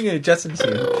should be singing a Jetson scene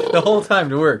the whole time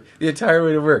to work, the entire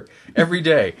way to work, every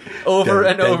day, over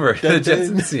and over. The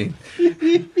Jetson scene.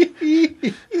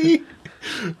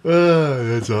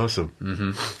 That's awesome.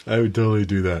 Mm-hmm. I would totally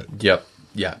do that. Yep.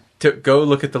 Yeah. Go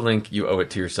look at the link. You owe it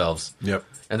to yourselves. Yep.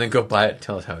 And then go buy it.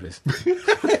 Tell us how it is.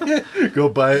 Go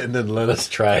buy it and then let us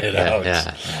try it out.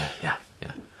 Yeah.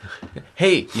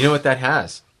 Hey, you know what that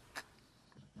has?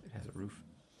 It has a roof.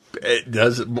 It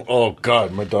does. Oh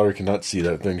God, my daughter cannot see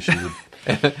that thing. She would.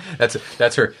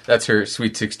 That's her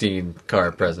Sweet 16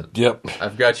 car present. Yep.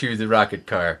 I've got you the rocket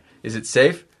car. Is it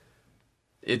safe?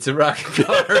 It's a rocket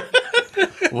car.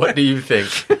 What do you think?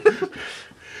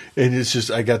 And it's just,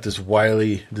 I got this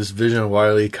vision of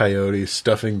Wile E. Coyote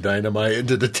stuffing dynamite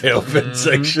into the tail fin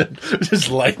section, just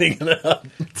lighting it up.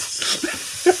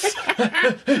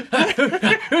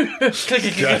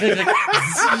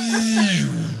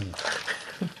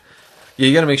 Yeah,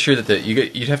 you got to make sure that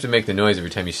you'd have to make the noise every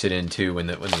time you sit in too when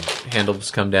the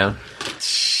handles come down.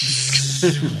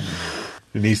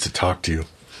 It needs to talk to you.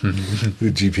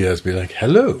 The GPS be like,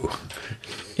 "Hello,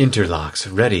 interlocks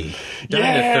ready,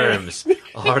 dynatherms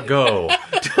are go."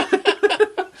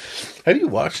 Have you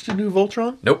watched the new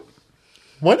Voltron? Nope.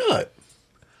 Why not?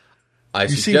 I You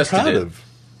seem suggested proud it. of.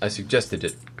 I suggested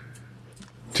it.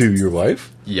 To your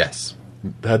wife? Yes.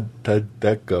 How'd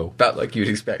that go? About like you'd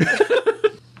expect.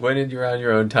 When you're on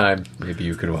your own time, maybe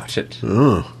you could watch it.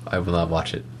 Oh. I will not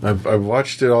watch it. I've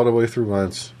watched it all the way through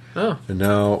once, Oh. and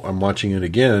now I'm watching it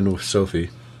again with Sophie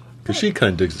because she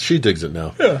kind of digs it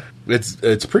now. Yeah.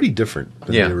 It's pretty different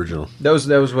than the original, That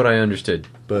was what I understood.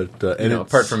 but And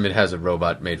apart from it has a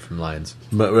robot made from lions.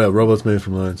 robots made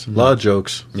from lions, a lot of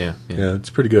jokes. Yeah. Yeah,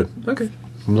 it's pretty good. Okay.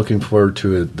 I'm looking forward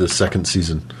to the second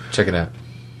season. Check it out.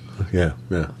 Yeah.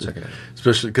 Check it out.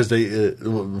 Especially because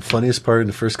the funniest part in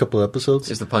the first couple episodes.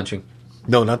 Is the punching.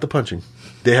 No, not the punching.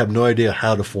 They have no idea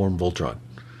how to form Voltron.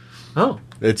 Oh.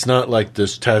 It's not like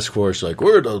this task force, like,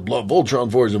 we're the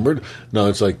Voltron Force, and no,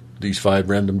 it's like these 5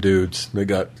 random dudes. They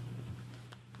got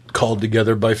called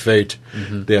together by fate.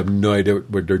 Mm-hmm. They have no idea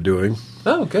what they're doing.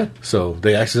 Oh, good. So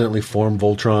they accidentally form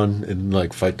Voltron and,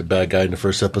 like, fight the bad guy in the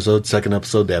first episode. Second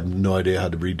episode, they have no idea how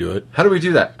to redo it. How do we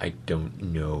do that? I don't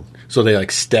know. So they,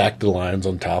 like, stack the lines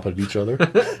on top of each other.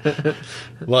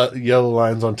 Yellow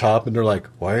lines on top, and they're like,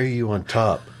 why are you on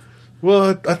top?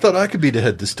 Well, I thought I could be the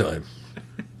head this time.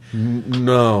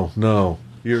 No.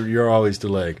 You're always the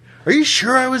leg. Are you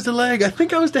sure I was the leg? I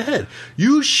think I was the head.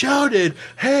 You shouted,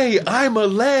 "Hey, I'm a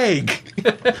leg."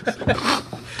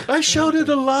 I shouted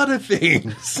a lot of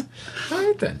things. All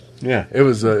right, then. Yeah, it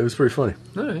was pretty funny.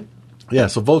 All right. Yeah,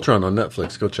 so Voltron on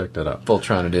Netflix. Go check that out.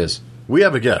 Voltron it is. We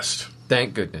have a guest.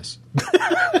 Thank goodness.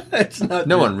 It's not.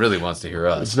 No one really wants to hear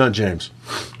us. It's not James.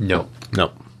 No.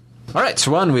 No. All right,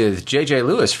 so on with JJ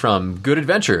Lewis from Good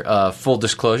Adventure. Full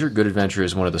disclosure, Good Adventure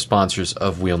is one of the sponsors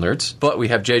of Wheel Nerds, but we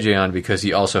have JJ on because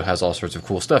he also has all sorts of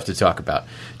cool stuff to talk about.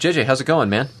 JJ, how's it going,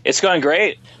 man? It's going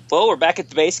great. Well, we're back at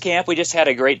the base camp. We just had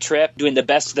a great trip doing the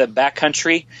best of the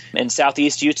backcountry in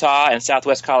southeast Utah and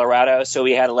southwest Colorado. So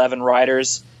we had 11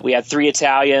 riders. We had 3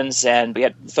 Italians, and we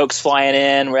had folks flying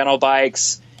in, rental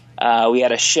bikes. We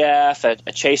had a chef, a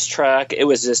chase truck. It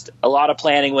was just a lot of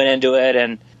planning went into it,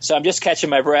 and so I'm just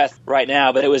catching my breath right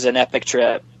now, but it was an epic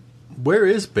trip. Where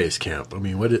is base camp? I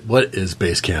mean, what is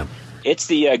base camp? It's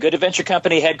the Good Adventure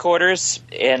Company headquarters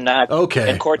in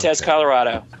Cortez,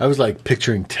 Colorado. I was like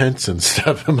picturing tents and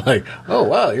stuff. I'm like, oh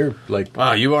wow, you're like,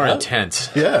 Wow, you are intense.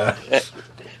 yeah.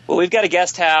 Well, we've got a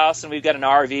guest house, and we've got an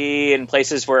RV and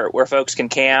places where folks can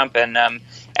camp. And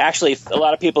actually, a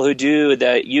lot of people who do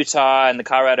the Utah and the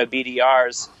Colorado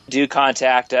BDRs do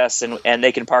contact us, and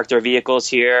they can park their vehicles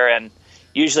here. And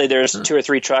usually there's 2 or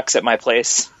 3 trucks at my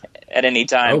place at any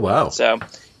time. Oh, wow. So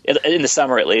in the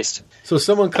summer, at least. So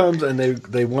someone comes and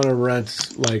they want to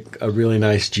rent like a really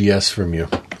nice GS from you.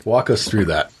 Walk us through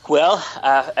that. Well,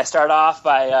 I start off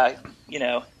by,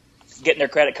 getting their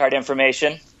credit card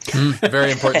information.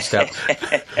 Very important step.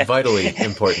 Vitally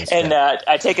important step. And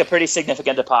I take a pretty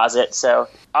significant deposit. So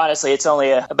honestly, it's only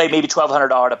maybe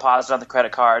 $1,200 deposit on the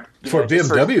credit card. For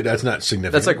BMW, that's not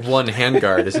significant. That's like one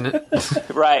handguard, isn't it?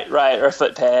 Right. Or a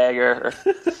foot peg or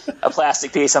a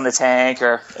plastic piece on the tank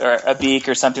or a beak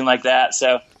or something like that.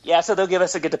 So they'll give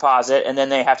us a good deposit, and then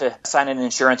they have to sign an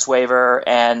insurance waiver,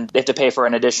 and they have to pay for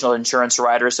an additional insurance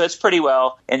rider. So it's pretty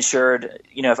well insured,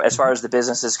 as far as the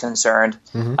business is concerned.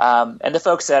 Mm-hmm. And the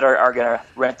folks that are going to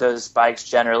rent those bikes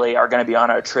generally are going to be on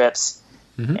our trips.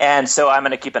 Mm-hmm. And so I'm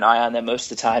going to keep an eye on them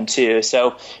most of the time too.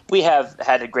 So we have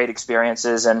had great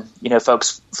experiences, and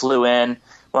folks flew in.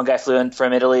 One guy flew in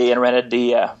from Italy and rented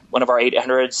one of our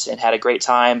 800s and had a great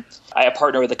time. I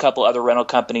partner with a couple other rental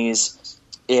companies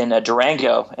in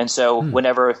Durango, and so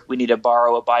whenever we need to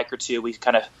borrow a bike or two, we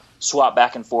kind of swap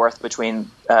back and forth between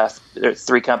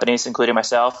 3 companies, including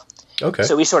myself. Okay.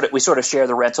 So we sort of share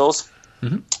the rentals.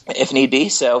 if need be.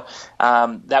 So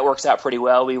that works out pretty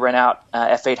well. We rent out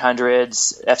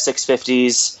F800s,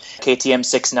 F650s, KTM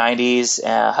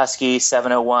 690s, Husky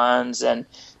 701s, and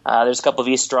there's a couple of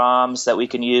E-Stroms that we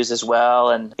can use as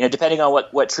well. And depending on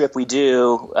what trip we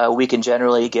do, we can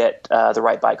generally get the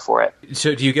right bike for it.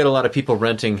 So do you get a lot of people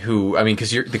renting who,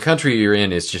 because the country you're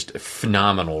in is just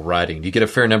phenomenal riding. Do you get a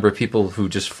fair number of people who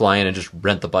just fly in and just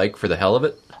rent the bike for the hell of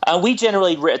it? We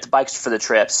generally rent the bikes for the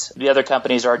trips. The other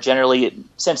companies are generally,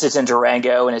 since it's in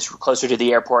Durango and it's closer to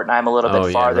the airport and I'm a little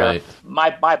bit farther, right.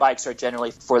 my bikes are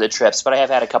generally for the trips. But I have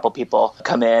had a couple people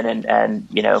come in and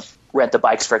rent the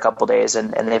bikes for a couple days,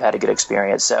 and they've had a good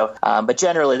experience. So, but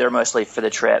generally they're mostly for the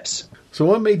trips. So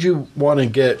what made you want to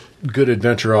get Good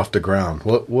Adventure off the ground?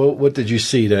 What did you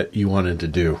see that you wanted to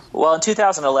do? Well, in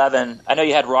 2011, I know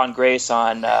you had Ron Grace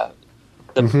on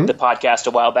the podcast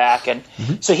a while back, and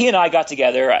so he and I got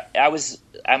together.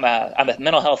 I'm a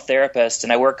mental health therapist,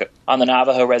 and I work on the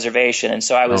Navajo reservation, and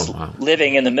so I was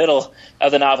living in the middle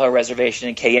of the Navajo reservation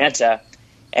in Kayenta,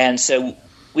 and so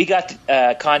we got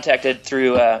contacted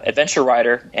through Adventure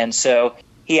Rider, and so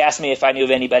he asked me if I knew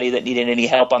of anybody that needed any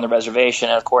help on the reservation.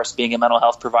 And of course, being a mental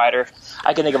health provider,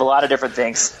 I can think of a lot of different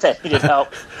things that needed help.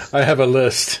 I have a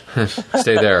list.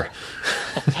 Stay there.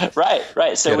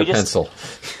 Right. So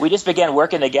we just began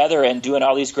working together and doing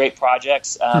all these great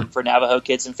projects for Navajo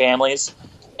kids and families.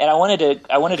 And I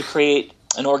wanted to create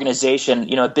an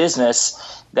organization, a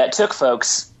business that took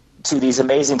folks to these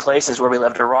amazing places where we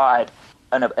love to ride,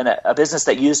 and a business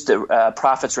that used the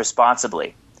profits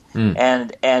responsibly.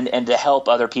 And to help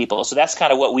other people. So that's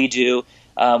kind of what we do.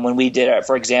 When we did,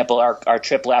 for example, our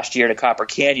trip last year to Copper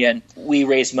Canyon, we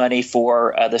raised money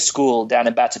for the school down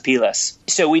in Batopilas.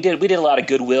 So we did a lot of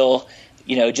goodwill,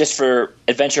 just for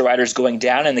adventure riders going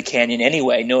down in the canyon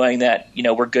anyway, knowing that,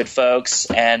 we're good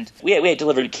folks. And we had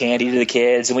delivered candy to the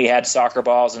kids, and we had soccer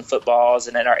balls and footballs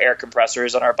and then our air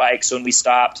compressors on our bikes. So when we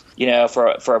stopped,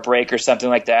 for a break or something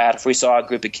like that, if we saw a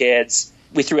group of kids,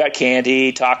 we threw out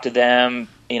candy, talked to them,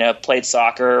 played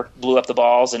soccer, blew up the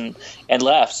balls, and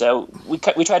left. So we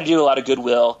try to do a lot of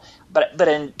goodwill. But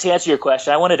to answer your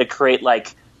question, I wanted to create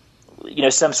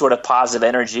some sort of positive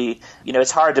energy.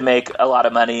 It's hard to make a lot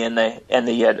of money in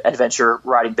the adventure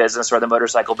riding business or the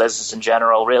motorcycle business in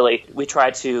general. Really, we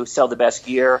try to sell the best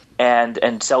gear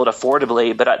and sell it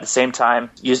affordably, but at the same time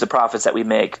use the profits that we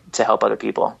make to help other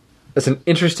people. That's an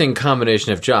interesting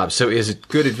combination of jobs. So is it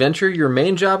Good Adventure your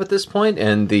main job at this point,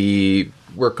 and the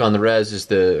work on the res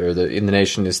is in the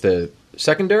nation is the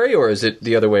secondary, or is it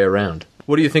the other way around?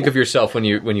 What do you think of yourself when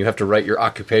you have to write your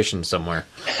occupation somewhere?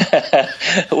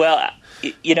 Well,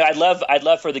 I'd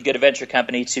love for the Good Adventure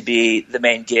Company to be the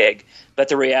main gig, but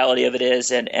the reality of it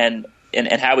is, and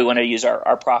how we want to use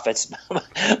our profits.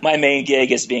 My main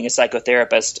gig is being a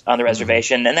psychotherapist on the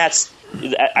reservation, and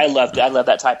I love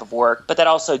that type of work. But that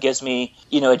also gives me,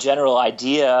 a general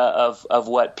idea of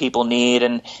what people need,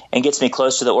 and gets me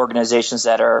close to the organizations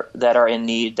that are in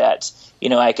need. That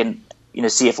I can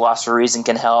see if Lost for a Reason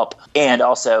can help, and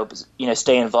also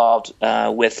stay involved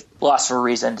with Lost for a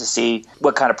Reason to see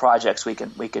what kind of projects we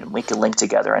can link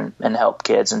together and help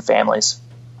kids and families.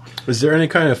 Is there any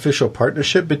kind of official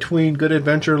partnership between Good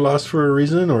Adventure and Lost for a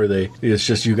Reason, or it's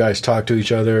just you guys talk to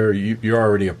each other, you're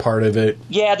already a part of it?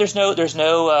 Yeah, there's no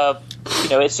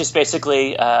it's just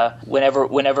basically whenever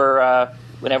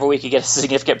we could get a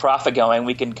significant profit going,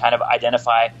 we can kind of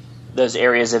identify those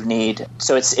areas of need.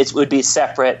 So it would be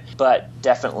separate, but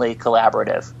definitely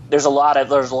collaborative. There's a lot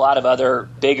of other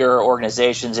bigger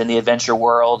organizations in the adventure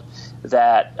world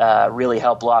that really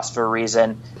help Lost for a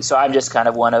Reason. So I'm just kind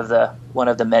of one of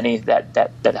the many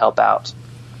that help out.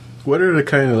 What are the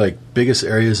kind of biggest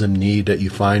areas of need that you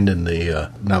find in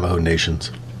the Navajo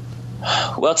nations?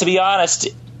 Well, to be honest,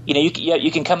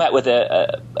 you can come out with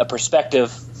a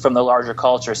perspective from the larger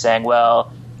culture saying,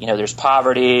 well, there's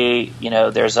poverty,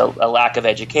 there's a lack of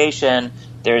education,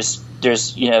 there's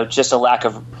just a lack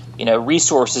of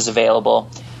resources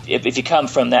available. If you come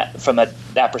from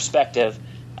that perspective.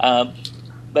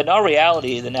 But in all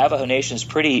reality, the Navajo Nation is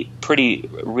pretty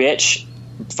rich,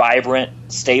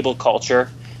 vibrant, stable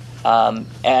culture, and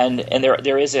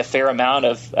there is a fair amount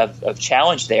of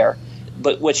challenge there.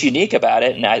 But what's unique about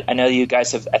it, and I know you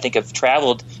guys have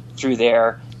traveled through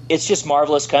there, it's just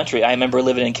marvelous country. I remember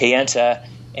living in Kayenta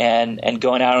and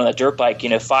going out on a dirt bike,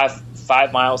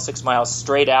 5 miles, 6 miles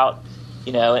straight out,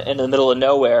 in the middle of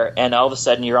nowhere, and all of a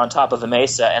sudden you're on top of a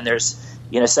mesa, and there's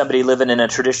somebody living in a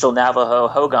traditional Navajo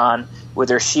hogan with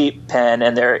their sheep pen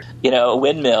and their, a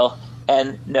windmill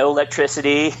and no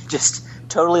electricity, just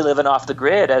totally living off the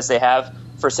grid as they have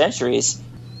for centuries.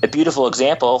 a beautiful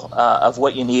example of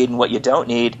what you need and what you don't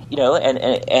need.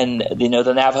 And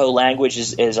the Navajo language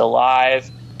is alive.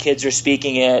 Kids are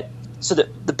speaking it. So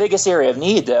the biggest area of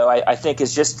need, though, I think,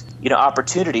 is just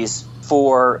opportunities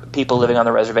for people living on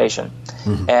the reservation,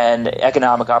 and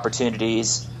economic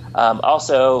opportunities.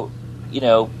 Also,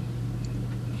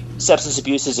 substance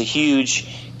abuse is a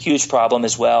huge problem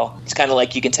as well. It's kind of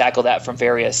like you can tackle that from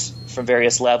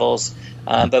various levels.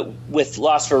 But with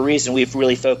Lost for a Reason, we've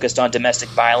really focused on domestic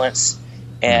violence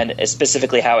and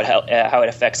specifically how it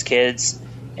affects kids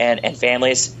and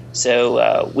families.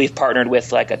 So we've partnered with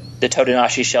the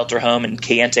Totonashi Shelter Home in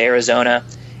Kayenta, Arizona,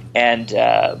 and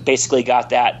basically got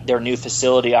their new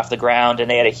facility off the ground. And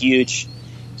they had a huge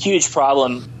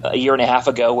problem a year and a half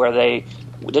ago where they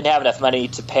didn't have enough money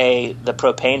to pay the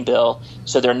propane bill.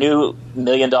 So their new $1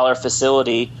 million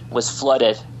facility was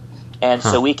flooded. And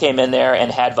so we came in there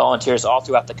and had volunteers all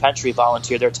throughout the country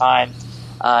volunteer their time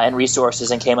and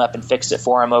resources and came up and fixed it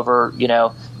for them over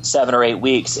 7 or 8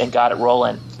 weeks and got it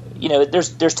rolling.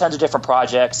 There's tons of different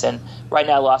projects, and right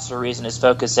now Lost for a Reason is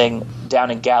focusing down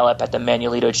in Gallup at the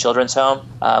Manuelito Children's Home,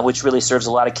 which really serves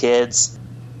a lot of kids,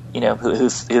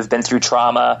 who've been through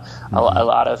trauma, a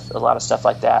lot of stuff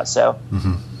like that. So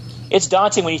it's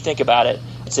daunting when you think about it.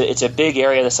 It's a big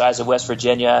area the size of West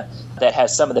Virginia that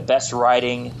has some of the best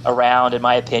writing around, in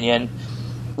my opinion.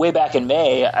 Way back in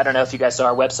May, I don't know if you guys saw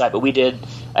our website, but we did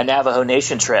a Navajo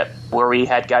Nation trip where we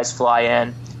had guys fly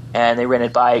in and they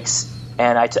rented bikes,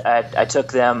 and I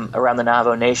took them around the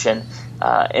Navajo Nation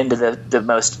into the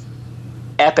most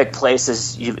epic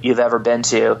places you've ever been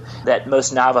to, that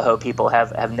most Navajo people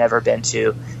have never been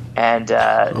to. And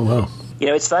oh, wow.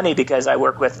 It's funny because I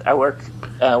work with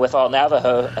all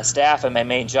Navajo staff in my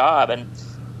main job, and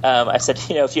I said,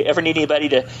 if you ever need anybody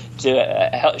to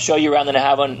help show you around the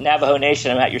Navajo Nation,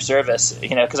 I'm at your service.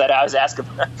 Because I always ask them,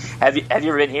 have you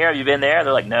ever been here? Have you been there? And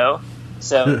they're like, no.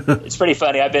 So it's pretty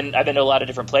funny. I've been to a lot of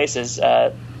different places,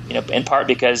 in part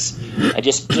because I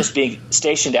just being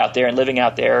stationed out there and living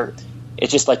out there,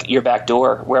 it's just like your back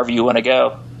door wherever you want to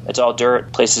go. It's all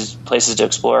dirt, places to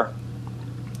explore.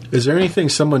 Is there anything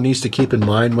someone needs to keep in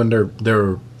mind when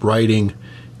they're writing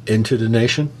into the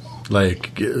nation?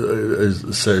 Like,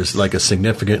 is there's like a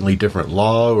significantly different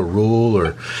law or rule,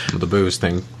 or the booze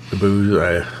thing? The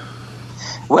booze.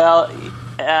 Well,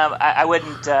 I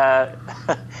wouldn't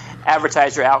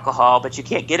advertise your alcohol, but you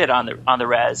can't get it on the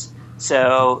res.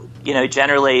 So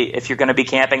generally, if you're going to be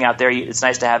camping out there, it's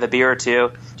nice to have a beer or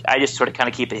two. I just sort of kind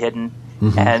of keep it hidden,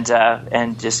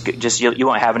 and just you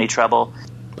won't have any trouble.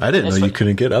 I didn't know you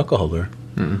couldn't get alcohol there.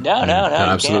 Mm-hmm. No,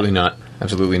 absolutely not.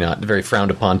 Absolutely not. Very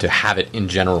frowned upon to have it in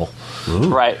general.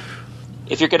 Ooh. Right.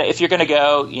 If you're gonna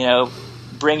go,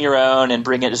 bring your own and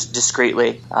bring it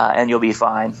discreetly, and you'll be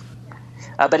fine.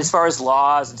 But as far as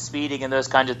laws and speeding and those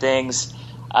kinds of things,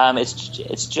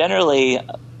 it's generally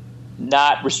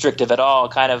not restrictive at all.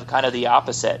 Kind of the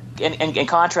opposite. In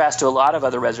contrast to a lot of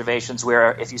other reservations,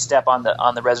 where if you step on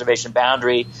the reservation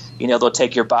boundary, they'll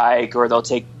take your bike or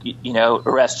they'll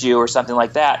arrest you or something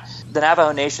like that. The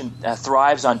Navajo Nation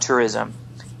thrives on tourism,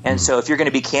 and so if you're going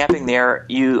to be camping there,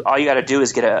 all you got to do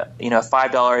is get a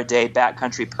 $5 a day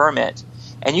backcountry permit,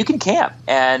 and you can camp.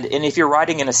 And if you're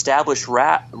riding an established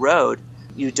road,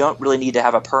 you don't really need to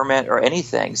have a permit or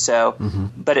anything. So,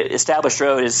 but established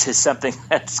road is something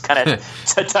that's kind of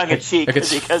tongue in cheek. It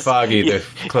gets foggy the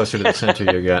closer to the center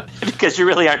you get, because you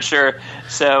really aren't sure.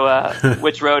 So,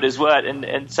 which road is what,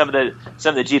 and some of the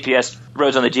GPS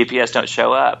roads on the GPS don't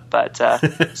show up. But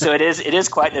so it is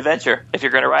quite an adventure if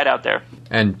you're going to ride out there.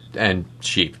 And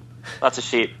sheep. Lots of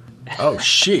sheep. Oh,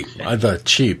 sheep! I thought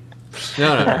cheap.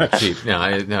 No, sheep.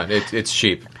 No, it's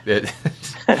sheep.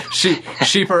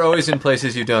 Sheep are always in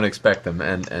places you don't expect them,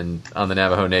 and on the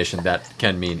Navajo Nation, that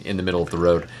can mean in the middle of the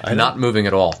road, not moving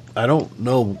at all. I don't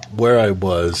know where I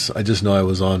was. I just know I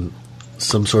was on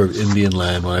some sort of Indian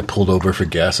land when I pulled over for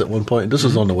gas at one point. This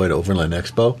was on the way to Overland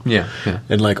Expo. Yeah.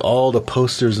 And all the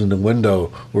posters in the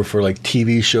window were for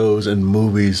TV shows and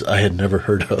movies I had never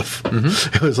heard of.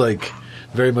 It was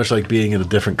very much like being in a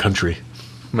different country.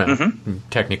 Well,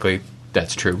 technically,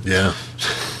 that's true. Yeah.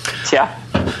 Yeah.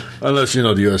 Unless, the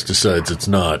U.S. decides it's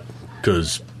not,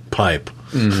 because pipe.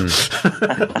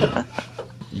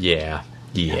 Yeah.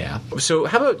 So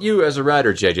how about you as a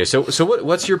rider, JJ? So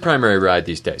what's your primary ride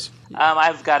these days?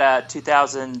 I've got a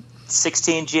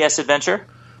 2016 GS Adventure.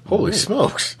 Holy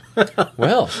smokes.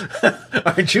 Well.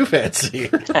 Aren't you fancy?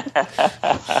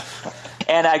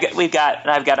 And I've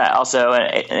got also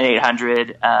an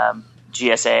 800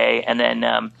 GSA, and then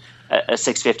a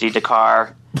 650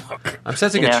 Dakar. I'm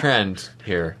sensing a trend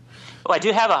here. Well, I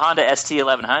do have a Honda ST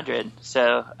 1100,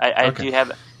 so I do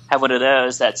have have one of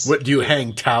those. That's What, do you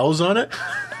hang towels on it?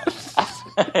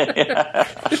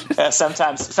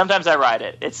 Sometimes I ride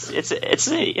it.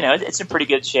 It's in pretty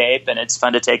good shape, and it's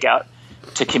fun to take out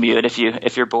to commute if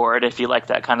you're bored, if you like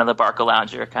that kind of the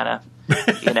Barcalounger kind of,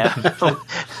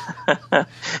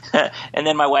 And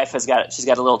then my wife she's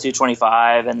got a little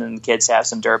 225, and then the kids have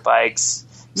some dirt bikes.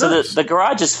 So Nice. the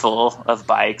garage is full of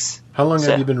bikes. How long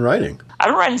have you been riding? I've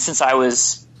been riding since I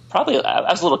was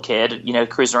a little kid,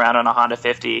 cruising around on a Honda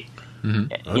 50,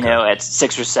 at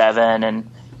 6 or 7. And,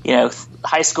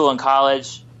 high school and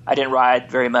college, I didn't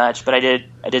ride very much, but I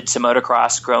did some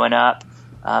motocross growing up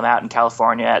out in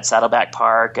California at Saddleback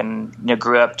Park, and,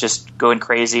 grew up just going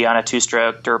crazy on a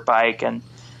 2-stroke dirt bike. And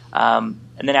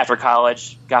then after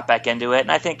college, got back into it.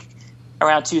 And I think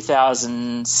around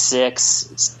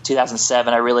 2006,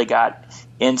 2007, I really got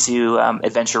into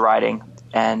adventure riding.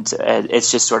 And it's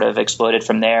just sort of exploded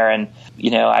from there. And,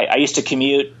 I used to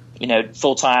commute,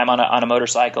 full time on a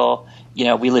motorcycle.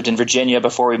 We lived in Virginia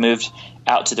before we moved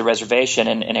out to the reservation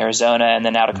in Arizona, and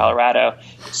then out to Colorado.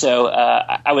 So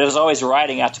I was always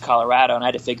riding out to Colorado, and I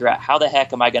had to figure out how the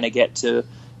heck am I going to get to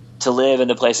live in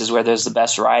the places where there's the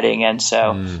best riding. And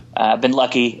so been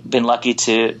lucky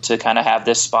to kind of have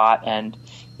this spot. And,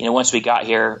 once we got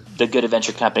here, the Good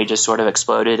Adventure Company just sort of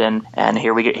exploded, and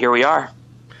here we are.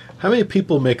 How many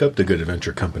people make up the Good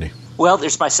Adventure Company? Well,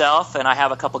 there's myself, and I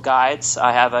have a couple guides.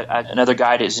 I have another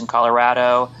guide who's in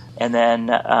Colorado, and then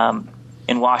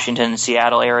in Washington,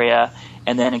 Seattle area,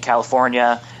 and then in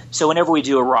California. So whenever we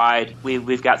do a ride,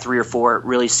 we've got 3 or 4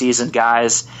 really seasoned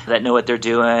guys that know what they're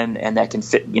doing, and that can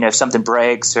fit, if something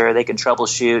breaks, or they can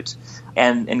troubleshoot,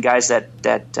 and guys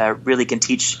that really can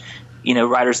teach,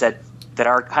 riders that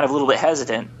are kind of a little bit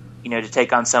hesitant, to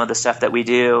take on some of the stuff that we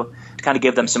do, to kind of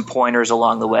give them some pointers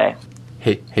along the way.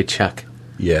 Hey, Chuck.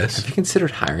 Yes. Have you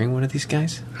considered hiring one of these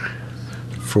guys?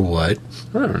 For what?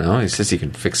 I don't know. He says he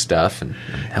can fix stuff and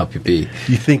help you be.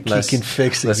 You think less, he can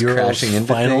fix less Euro's crashing into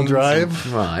final things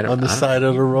drive and, on the side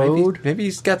of the road? Maybe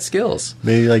he's got skills.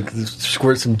 Maybe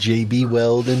squirt some JB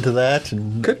Weld into that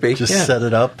and Could be, just yeah. set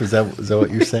it up. Is that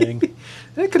what you're saying?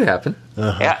 That could happen.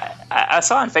 Uh-huh. Yeah, I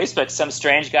saw on Facebook some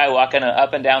strange guy walking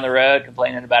up and down the road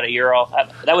complaining about a Ural.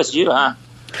 That was you, huh?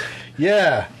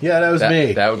 Yeah, that was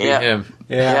me. That would be him.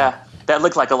 Yeah, that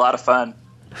looked like a lot lot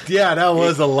that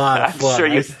was a lot of I'm fun. sure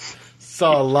you- I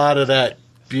saw a lot of that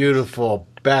beautiful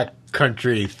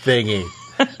backcountry thingy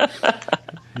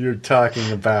you're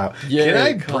talking about. Yeah, can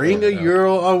I bring a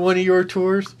Ural on one of your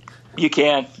tours? You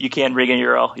can bring a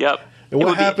Ural. Yep. And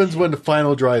what happens when the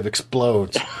final drive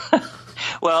explodes?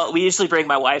 Well, we usually bring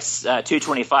my wife's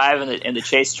 225 in the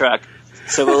chase truck,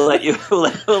 so we'll let you.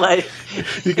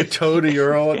 You could tow the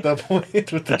Ural at that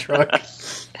point with the truck.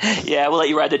 Yeah, we'll let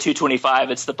you ride the 225.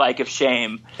 It's the bike of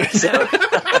shame. So.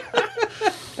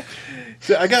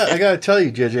 So I got to tell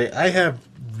you, JJ, I have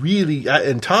really,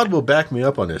 and Todd will back me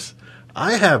up on this.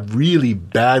 I have really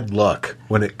bad luck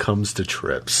when it comes to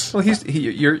trips. Well, that's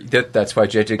why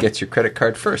JJ gets your credit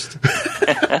card first.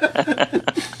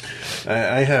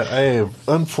 I have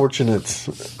unfortunate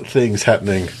things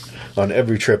happening on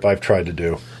every trip I've tried to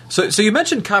do. So you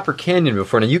mentioned Copper Canyon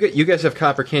before. Now you guys have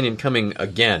Copper Canyon coming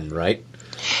again, right?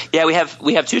 Yeah, we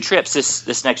have 2 trips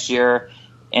this next year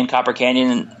in Copper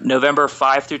Canyon, November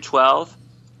 5 through 12,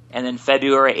 and then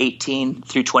February 18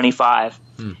 through 25.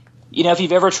 If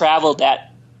you've ever traveled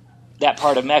that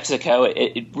part of Mexico,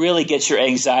 it really gets your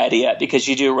anxiety up, because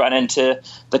you do run into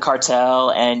the cartel,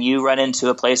 and you run into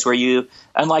a place where you,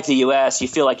 unlike the U.S., you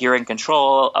feel like you're in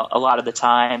control a lot of the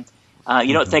time.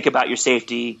 You don't think about your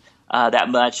safety that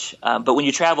much, but when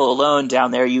you travel alone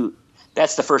down there,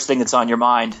 that's the first thing that's on your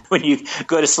mind when you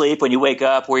go to sleep, when you wake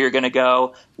up, where you're going to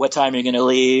go, what time you're going to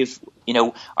leave.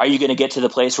 Are you going to get to the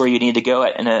place where you need to go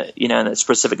in a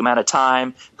specific amount of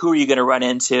time? Who are you going to run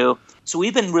into? So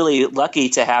we've been really lucky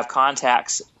to have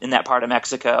contacts in that part of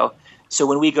Mexico. So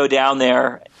when we go down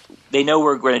there, they know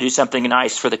we're going to do something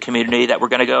nice for the community that we're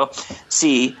going to go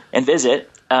see and visit.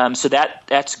 So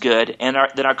that's good. And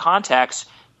then our contacts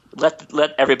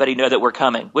let everybody know that we're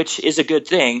coming, which is a good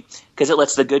thing, because it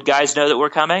lets the good guys know that we're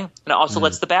coming, and it also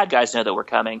lets the bad guys know that we're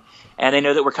coming, and they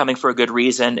know that we're coming for a good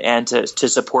reason, and to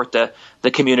support the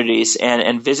communities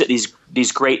and visit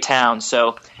these great towns.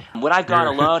 So when I've gone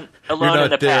alone you're not in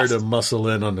the there past, to muscle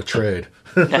in on the trade.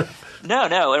 no,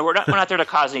 and we're not there to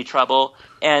cause any trouble,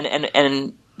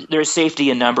 and there's safety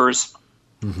in numbers.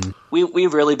 Mm-hmm.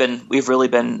 We've really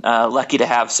been lucky to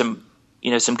have some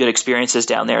good experiences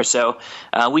down there. So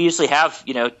we usually have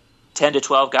 10 to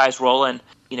 12 guys rolling,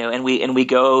 and we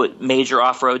go major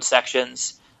off-road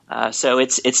sections. So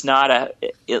it's not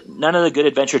none of the Good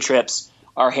Adventure trips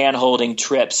are hand-holding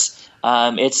trips.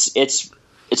 It's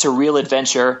it's a real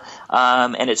adventure,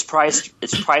 and it's priced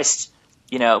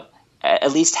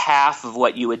at least half of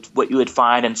what you would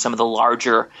find in some of the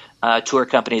larger tour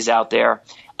companies out there,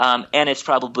 and it's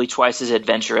probably twice as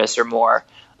adventurous or more.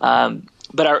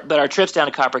 But our trips down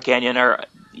to Copper Canyon are,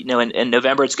 in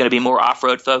November it's going to be more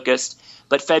off-road focused,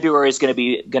 but February is going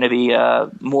to be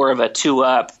more of a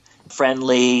two-up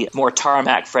friendly, more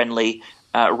tarmac friendly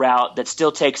route that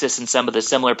still takes us in some of the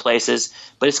similar places,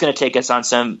 but it's going to take us on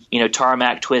some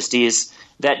tarmac twisties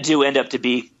that do end up to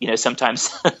be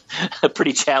sometimes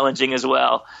pretty challenging as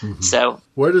well. Mm-hmm. So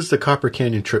where does the Copper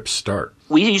Canyon trip start?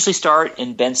 We usually start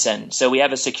in Benson. So we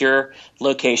have a secure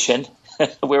location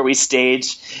where we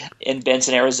stage in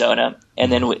Benson, Arizona,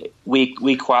 and then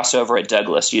we cross over at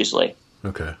Douglas usually.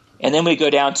 Okay. And then we go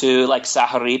down to like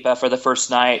Saharipa for the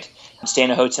first night, stay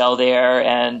in a hotel there,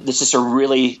 and this is a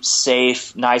really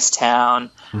safe, nice town.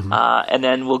 Mm-hmm. And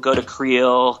then we'll go to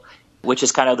Creel, which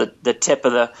is kind of the tip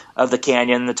of the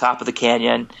canyon, the top of the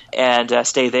canyon, and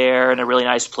stay there in a really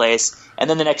nice place. And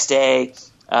then the next day,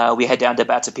 we head down to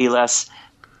Batapilas,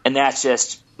 and that's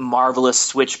just marvelous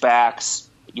switchbacks.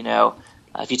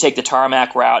 If you take the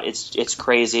tarmac route, it's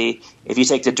crazy. If you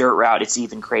take the dirt route, it's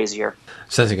even crazier.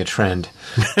 Sensing a trend.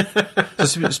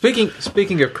 So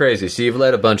speaking of crazy, so you've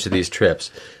led a bunch of these trips.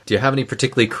 Do you have any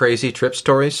particularly crazy trip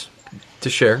stories to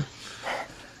share?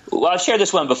 Well, I've shared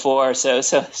this one before, so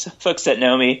folks that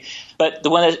know me. But the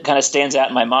one that kind of stands out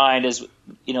in my mind is,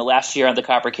 last year on the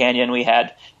Copper Canyon, we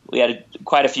had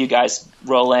quite a few guys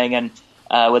rolling and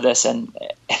with us, and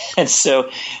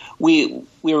so we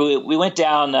went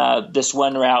down this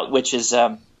one route, which is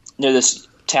near this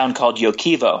town called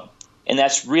Yokivo, and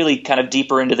that's really kind of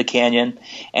deeper into the canyon,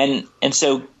 and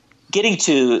so getting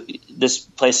to this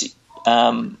place.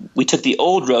 We took the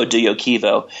old road to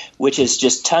Yokivo, which is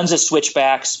just tons of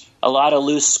switchbacks, a lot of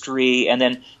loose scree, and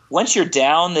then once you're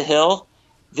down the hill,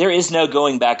 there is no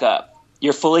going back up.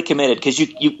 You're fully committed because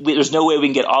there's no way we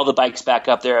can get all the bikes back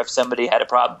up there if somebody had a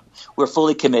problem. We're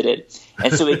fully committed,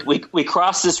 and so we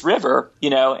cross this river,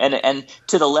 and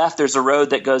to the left there's a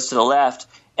road that goes to the left,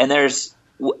 and there's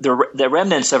the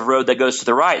remnants of a road that goes to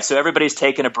the right. So everybody's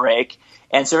taking a break,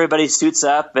 and so everybody suits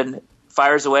up and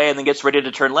fires away and then gets ready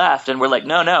to turn left, and we're like,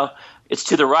 no, it's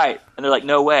to the right, and they're like,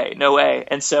 no way,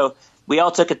 and so we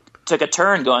all took a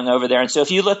turn going over there. And so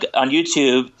if you look on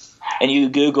YouTube and you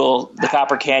Google the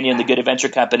Copper Canyon, the Good Adventure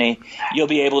Company, you'll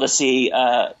be able to see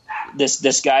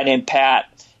this guy named Pat,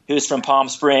 who's from Palm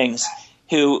Springs,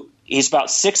 he's about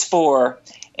 6'4",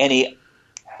 and he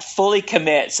fully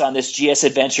commits on this GS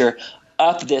adventure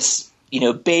up this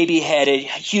baby-headed,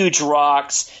 huge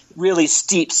rocks, really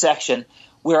steep section,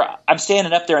 where I'm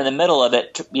standing up there in the middle of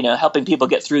it, helping people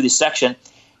get through this section.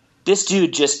 This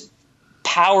dude just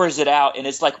powers it out, and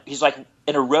it's like he's like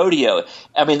in a rodeo.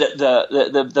 I mean,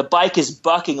 the bike is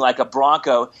bucking like a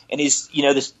bronco, and he's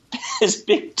this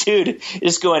big dude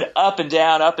is going up and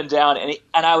down,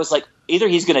 and I was like, either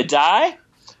he's going to die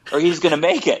or he's going to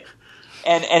make it,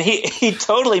 and he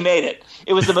totally made it.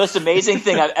 It was the most amazing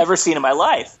thing I've ever seen in my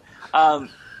life. And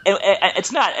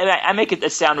it's not. And I make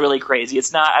it sound really crazy.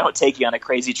 It's not. I don't take you on a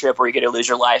crazy trip where you're going to lose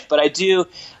your life, but I do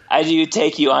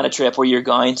take you on a trip where you're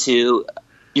going to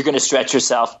stretch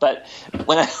yourself. But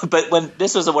when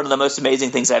this was one of the most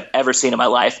amazing things I've ever seen in my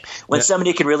life, when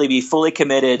somebody can really be fully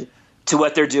committed to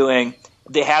what they're doing,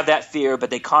 they have that fear,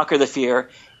 but they conquer the fear.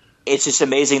 It's just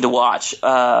amazing to watch. Or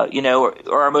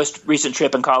our most recent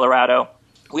trip in Colorado,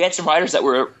 we had some riders that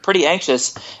were pretty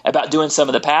anxious about doing some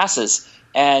of the passes.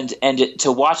 And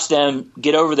to watch them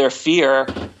get over their fear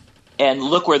and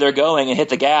look where they're going and hit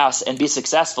the gas and be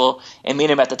successful and meet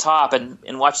them at the top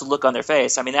and watch the look on their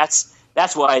face. I mean,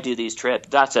 that's why I do these trips.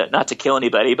 Not to kill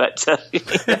anybody, but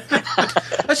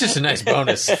that's just a nice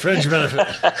bonus, fringe benefit.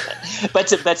 but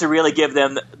to really give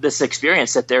them this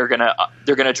experience that they're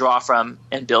gonna draw from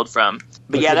and build from.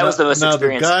 But okay, that was the most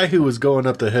experience. Now, the guy who was going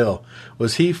up the hill,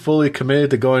 was he fully committed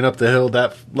to going up the hill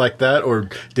like that, or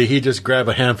did he just grab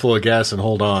a handful of gas and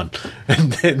hold on,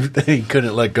 and then he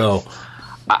couldn't let go?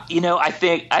 I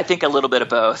think a little bit of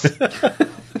both.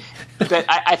 But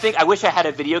I wish I had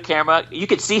a video camera. You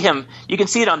could see him. You can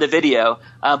see it on the video.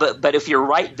 But if you're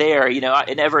right there,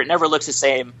 it never looks the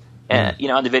same. On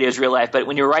the videos, real life. But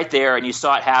when you're right there and you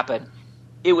saw it happen,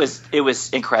 it was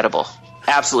incredible,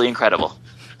 absolutely incredible.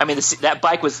 I mean, that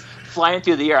bike was flying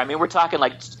through the air. I mean, we're talking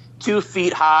like 2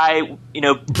 feet high.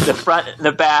 The front and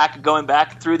the back, going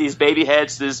back through these baby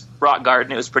heads to this rock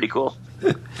garden. It was pretty cool.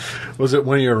 Was it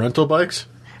one of your rental bikes?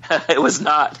 It was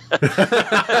not.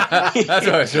 That's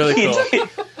always really cool.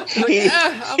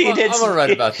 I'm going to write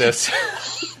about this.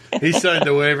 He signed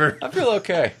the waiver. I feel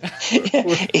okay.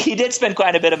 He did spend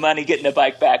quite a bit of money getting a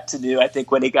bike back to new, I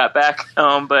think, when he got back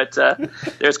home. But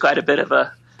there's quite a bit of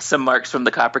some marks from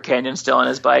the Copper Canyon still on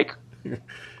his bike.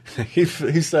 He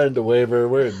signed the waiver.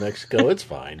 We're in Mexico. It's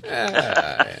fine.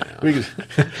 We just,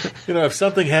 if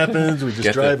something happens, we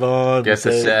just drive on. Get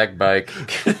the sag bike.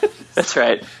 That's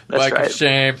right. That's bike right. of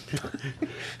shame.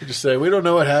 We just say, we don't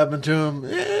know what happened to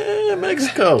him.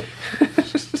 Mexico.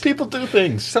 People do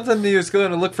things. Something he was going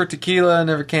to look for tequila and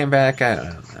never came back. I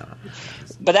don't know.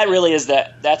 But that really is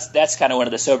that's kind of one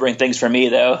of the sobering things for me,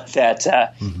 though,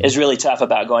 that is really tough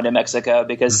about going to Mexico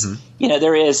because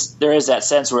there is that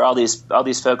sense where all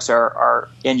these folks are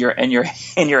in your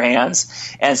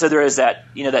hands, and so there is that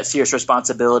that serious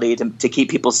responsibility to keep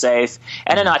people safe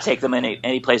and to not take them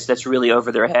any place that's really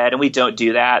over their head, and we don't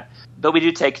do that. But we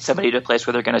do take somebody to a place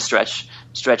where they're going to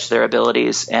stretch their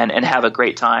abilities and have a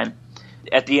great time.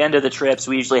 At the end of the trips,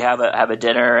 we usually have a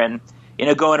dinner, and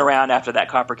going around after that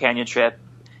Copper Canyon trip,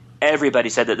 everybody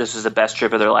said that this was the best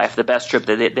trip of their life, the best trip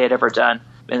that they had ever done,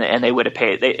 and they would have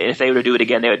paid. If they were to do it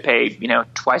again, they would pay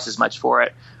twice as much for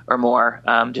it or more.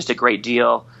 Just a great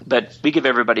deal. But we give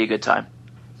everybody a good time.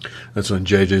 That's when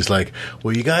JJ's like,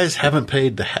 well, you guys haven't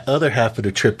paid the other half of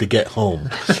the trip to get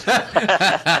home. So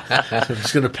I'm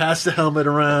just going to pass the helmet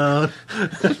around.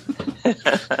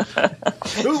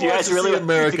 If you guys really want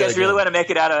to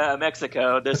make it out of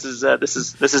Mexico, this is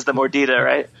the Mordida,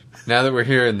 right? Now that we're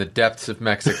here in the depths of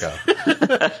Mexico,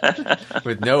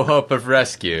 with no hope of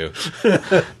rescue,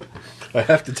 I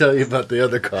have to tell you about the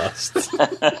other costs.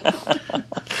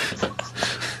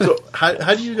 So,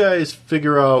 how do you guys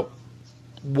figure out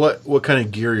what kind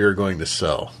of gear you're going to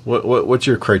sell? What's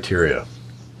your criteria?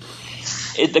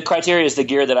 The criteria is the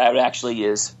gear that I would actually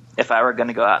use if I were going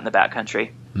to go out in the backcountry,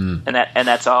 and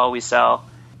that's all we sell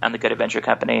on the Good Adventure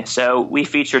Company. So we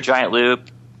feature Giant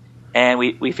Loop, and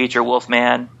we feature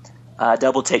Wolfman,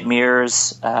 double take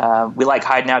mirrors. We like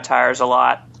Hide Now tires a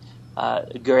lot.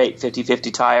 Great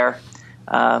 50/50 tire.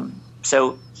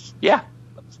 So yeah,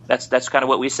 that's kind of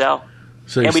what we sell.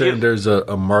 So you're saying there's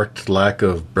a marked lack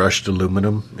of brushed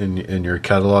aluminum in your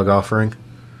catalog offering?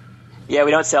 Yeah,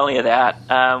 we don't sell any of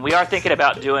that. We are thinking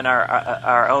about doing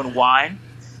our own wine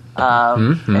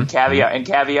and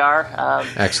caviar.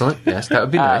 Excellent. Yes, that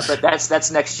would be nice. But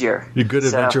that's next year. Your Good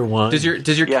Adventure wine. Does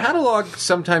your catalog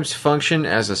sometimes function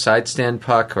as a side stand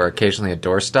puck or occasionally a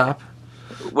doorstop?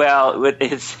 Well,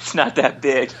 it's not that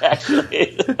big,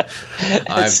 actually.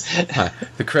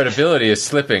 The credibility is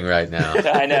slipping right now.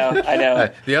 I know.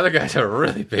 The other guys have a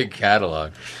really big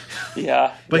catalog.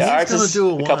 Yeah. But he's going to do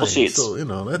a wine, couple sheets. So,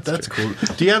 that's cool.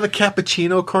 Do you have a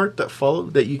cappuccino cart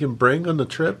that you can bring on the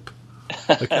trip?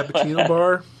 A cappuccino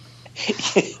bar?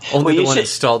 Only the one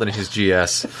installed in his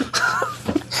GS.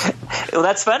 Well,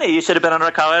 that's funny. You should have been on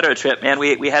our Colorado trip, man.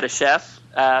 We had a chef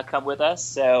come with us,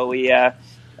 so we had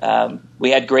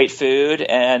great food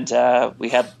and we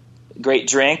had great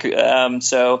drink. And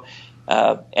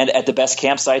at the best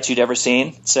campsites you'd ever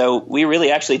seen. So we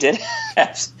really actually did.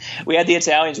 We had the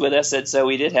Italians with us, and so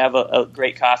we did have a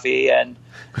great coffee, and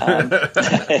we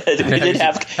did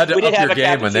have your a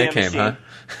game when they came, machine. huh?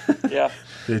 Yeah.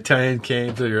 The Italian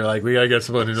came, so you're like, we gotta get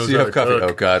someone who knows how to coffee.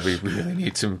 cook. Oh God, we really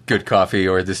need some good coffee,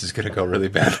 or this is going to go really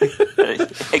badly.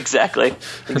 Exactly.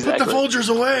 Put the Folgers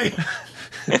away.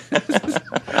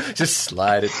 Just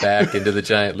slide it back into the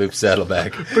Giant Loop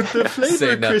saddlebag. But the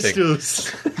flavor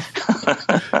crystals.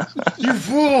 You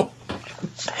fool.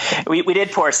 We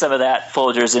did pour some of that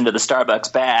Folgers into the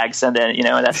Starbucks bags, and then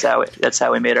that's how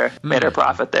we made our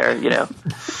profit there.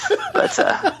 But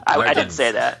I didn't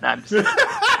say that. No, I'm just,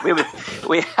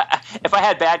 we if I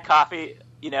had bad coffee,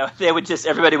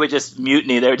 everybody would just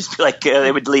mutiny. They would just be like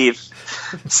they would leave.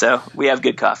 So we have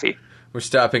good coffee. We're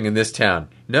stopping in this town.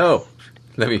 No,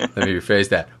 let me rephrase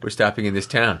that. We're stopping in this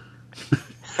town.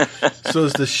 So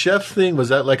is the chef thing, was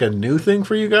that like a new thing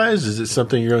for you guys? Is it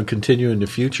something you're going to continue in the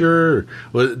future?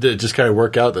 Or did it just kind of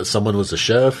work out that someone was a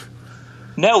chef?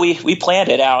 No, we planned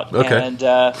it out. Okay.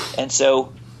 And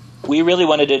so we really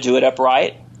wanted to do it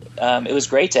upright. It was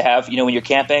great to have, when you're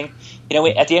camping,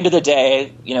 at the end of the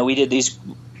day, we did these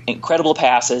incredible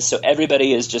passes. So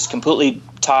everybody is just completely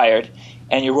tired,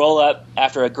 and you roll up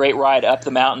after a great ride up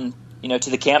the mountain, to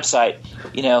the campsite,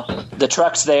 the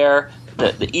truck's there,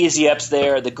 the easy up's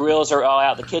there, the grills are all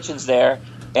out, the kitchen's there,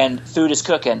 and food is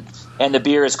cooking, and the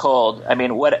beer is cold.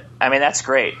 That's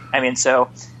great. So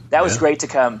that was great to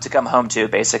come home to,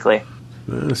 basically.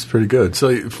 That's pretty good.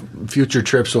 So future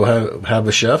trips will have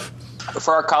a chef?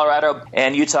 For our Colorado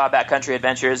and Utah backcountry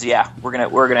adventures, yeah, we're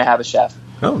gonna have a chef.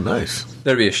 Oh, nice.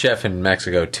 There'll be a chef in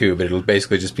Mexico too, but it'll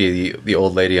basically just be the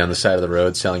old lady on the side of the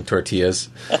road selling tortillas,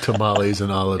 Tamales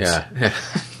and olives. Yeah.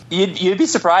 You'd be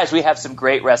surprised. We have some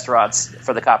great restaurants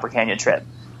for the Copper Canyon trip.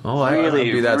 Oh, I wouldn't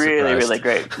be that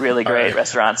surprised. Really great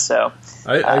restaurants. So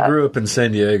I grew up in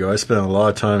San Diego. I spent a lot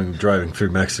of time driving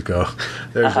through Mexico.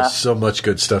 There's just so much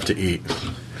good stuff to eat.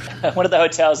 One of the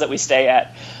hotels that we stay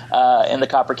at in the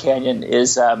Copper Canyon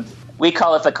is, we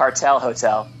call it the Cartel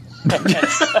Hotel.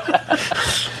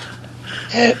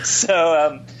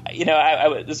 So,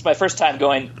 this is my first time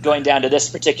going down to this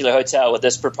particular hotel with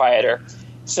this proprietor.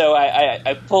 So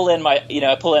I pull in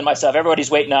myself.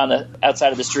 Everybody's waiting on the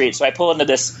outside of the street. So I pull into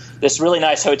this really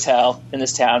nice hotel in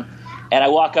this town, and I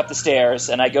walk up the stairs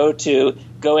and I go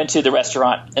into the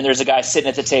restaurant, and there's a guy sitting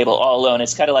at the table all alone.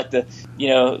 It's kind of like the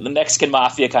Mexican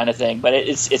mafia kind of thing, but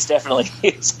it's definitely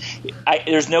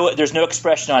there's no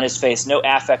expression on his face, no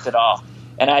affect at all.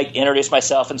 And I introduce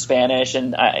myself in Spanish,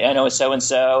 and I know it's so and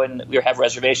so, and we have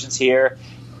reservations here.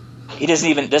 He doesn't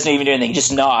even do anything. He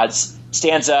just nods,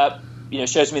 stands up,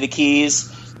 shows me the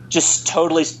keys, just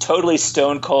totally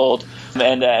stone cold.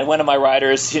 And one of my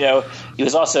riders, he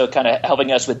was also kind of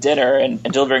helping us with dinner and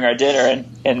delivering our dinner.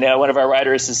 And one of our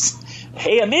riders is,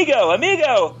 "Hey,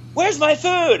 amigo, where's my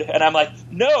food?" And I'm like,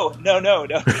 no.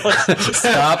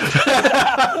 Stop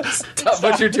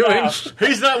what you're doing.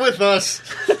 He's not with us.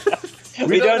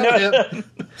 We don't know him.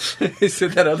 He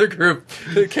said that other group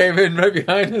that came in right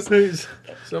behind us. He's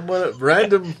somewhat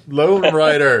random lone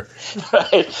rider.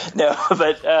 Right. No,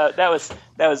 but that was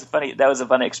funny. That was a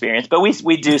funny experience. But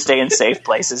we do stay in safe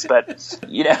places. But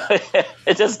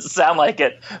it doesn't sound like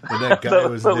it. And that guy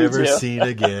was never seen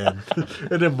again.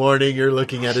 In the morning, you're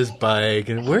looking at his bike,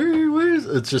 and where's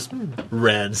it's just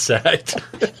ransacked.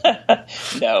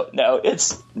 No,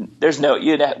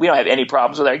 we don't have any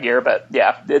problems with our gear. But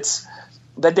yeah,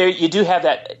 but there you do have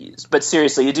that. But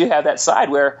seriously, you do have that side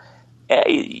where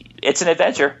it's an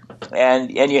adventure,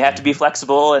 and you have to be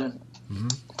flexible, and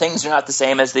things are not the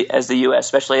same as the U.S.,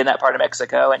 especially in that part of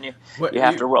Mexico, and you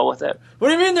have to roll with it. What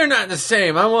do you mean they're not the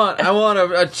same? I want a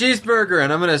cheeseburger,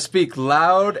 and I'm going to speak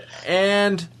loud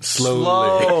and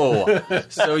slow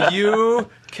so you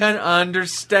can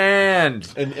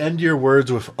understand. And end your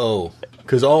words with O.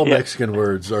 Because all Mexican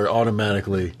words are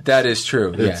automatically... That is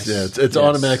true, yes. It's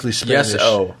automatically Spanish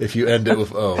if you end it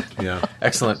with O. Yeah.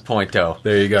 Excellent point, O.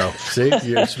 There you go. See?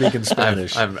 You're speaking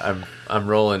Spanish. I'm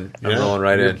rolling. I'm rolling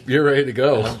right in. You're ready to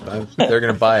go. They're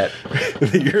going to buy it.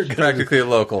 You're practically a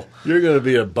local. You're going to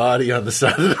be a body on the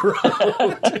side of the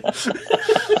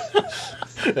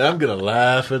road. And I'm going to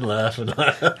laugh and laugh and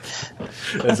laugh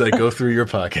as I go through your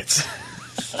pockets.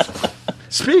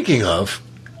 Speaking of...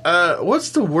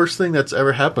 what's the worst thing that's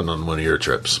ever happened on one of your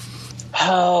trips?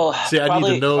 Oh, see, I need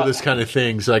to know this kind of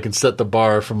thing so I can set the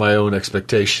bar for my own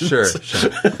expectations. Sure.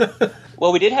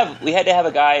 Well, we had to have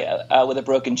a guy with a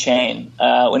broken chain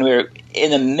when we were in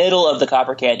the middle of the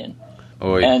Copper Canyon,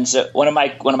 and so one of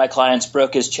my clients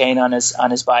broke his chain on his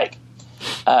bike,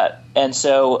 and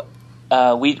so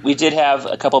we did have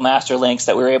a couple master links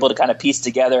that we were able to kind of piece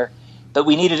together, but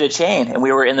we needed a chain, and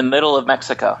we were in the middle of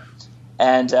Mexico.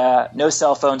 And no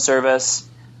cell phone service.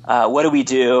 What do we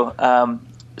do?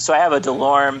 So I have a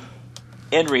DeLorme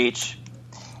InReach,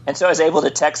 and so I was able to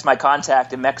text my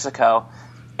contact in Mexico.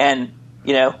 And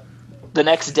the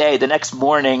next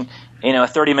morning, a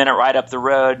 30-minute ride up the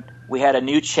road, we had a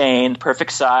new chain,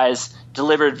 perfect size,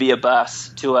 delivered via bus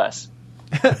to us.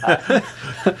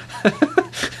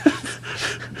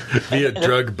 Via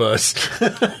drug bust.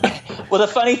 Well, the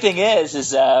funny thing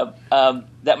is that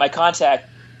my contact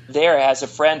there has a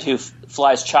friend who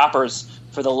flies choppers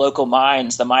for the local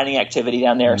mines, the mining activity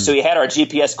down there. So he had our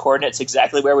GPS coordinates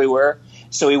exactly where we were.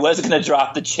 So he was going to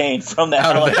drop the chain from the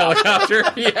helicopter.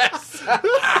 Yes.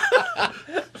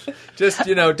 Just,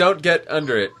 don't get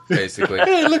under it, basically.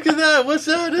 Hey, look at that. What's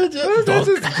that?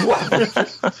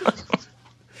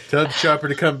 Tell the chopper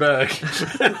to come back.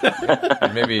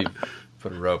 And maybe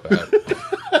put a rope out.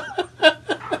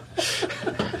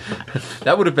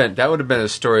 That would have been a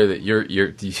story that your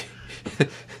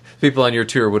people on your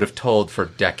tour would have told for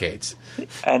decades.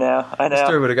 I know. The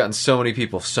story would have gotten so many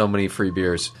people so many free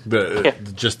beers.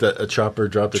 Just a chopper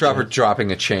dropped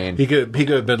dropping a chain. He could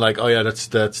have been like, oh yeah, that's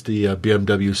the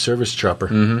BMW service chopper.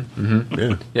 Mm-hmm,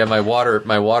 mm-hmm. Yeah, my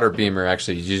water beamer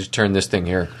actually. You just turn this thing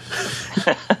here.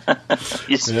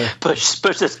 You just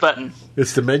push this button.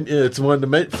 It's the menu. It's one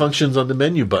of the functions on the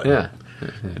menu button. Yeah,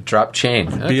 drop chain.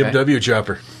 Okay. BMW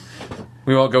chopper.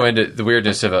 We won't go into the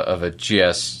weirdness of a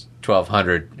GS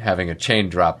 1200 having a chain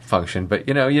drop function, but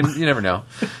you never know.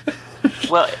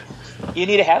 Well, you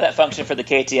need to have that function for the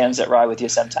KTMs that ride with you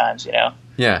sometimes, Yeah.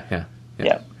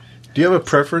 Do you have a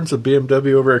preference of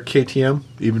BMW over a KTM?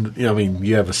 Even, I mean,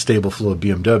 you have a stable full of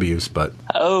BMWs, but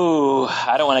Oh,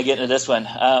 I don't want to get into this one.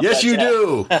 yes, you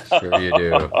do. Sure you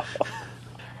do.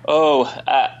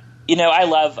 I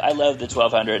love the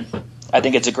 1200. I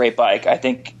think it's a great bike. I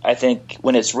think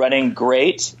when it's running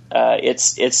great,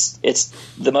 it's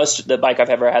the bike I've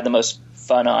ever had the most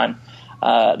fun on.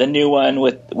 The new one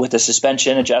with the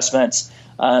suspension adjustments,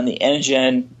 the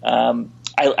engine.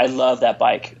 I love that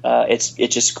bike. It's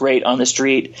just great on the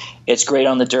street. It's great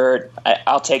on the dirt.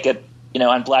 I'll take it.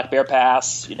 On Black Bear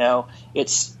Pass.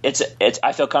 It's.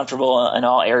 I feel comfortable in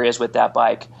all areas with that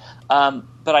bike.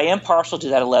 But I am partial to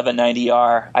that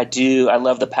 1190R. I do. I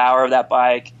love the power of that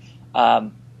bike. I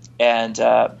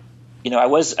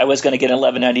was going to get an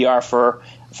 1190R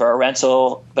for a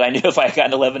rental, but I knew if I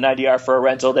got an 1190R for a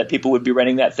rental that people would be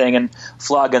renting that thing and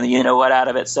flogging the what out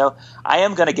of it. So I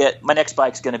am going to get my next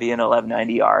bike's going to be an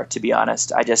 1190R. To be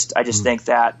honest, I just think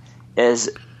that is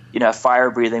a fire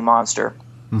breathing monster.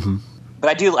 Mm-hmm. But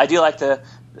I do like the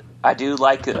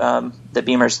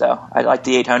Beamers though. I like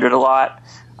the 800 a lot,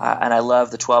 and I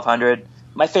love the 1200.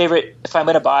 My favorite, if I'm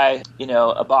going to buy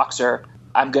a Boxer,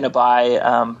 I'm going to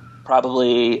buy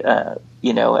probably a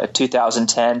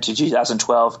 2010 to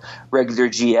 2012 regular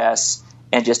GS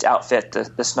and just outfit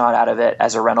the snot out of it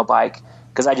as a rental bike,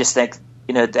 because I just think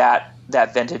that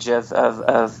vintage of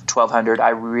 1200, I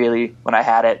really, when I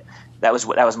had it, that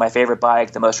was my favorite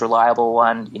bike, the most reliable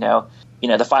one.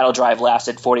 The final drive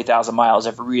lasted 40,000 miles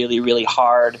of really, really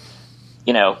hard,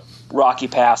 rocky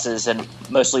passes and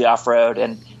mostly off road.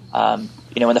 And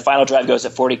when the final drive goes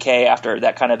at 40K after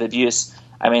that kind of abuse,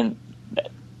 I mean,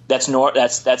 that's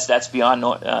beyond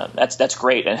that's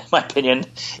great in my opinion.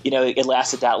 It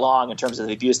lasted that long in terms of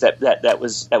the abuse that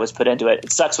was put into it.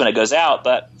 It sucks when it goes out,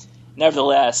 but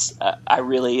nevertheless, I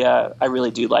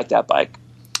really do like that bike.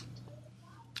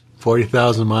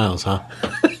 40,000 miles, huh?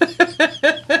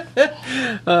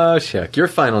 Oh, check. Your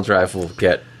final drive will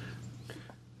get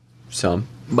some.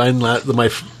 My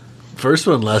first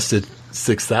one lasted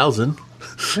 6,000.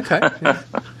 Okay.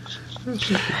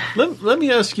 Let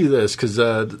me ask you this, because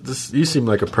you seem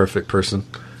like a perfect person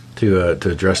to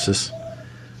address this.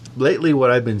 Lately, what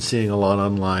I've been seeing a lot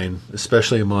online,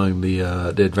 especially among the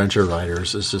adventure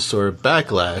riders, is this sort of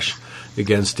backlash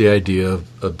against the idea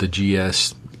of the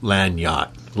GS land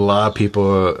yacht. A lot of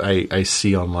people I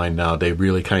see online now, they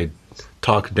really kind of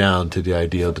talk down to the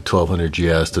idea of the 1200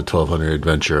 GS, the 1200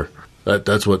 Adventure.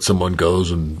 That's what someone goes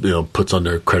and puts on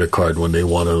their credit card when they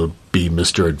want to be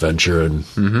Mr. Adventure, and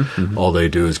all they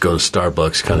do is go to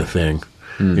Starbucks kind of thing.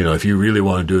 If you really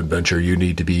want to do adventure, you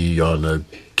need to be on a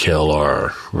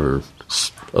KLR or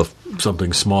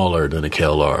something smaller than a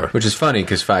KLR. Which is funny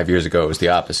because 5 years ago it was the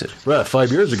opposite. Right,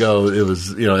 5 years ago it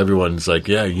was, everyone's like,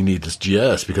 yeah, you need this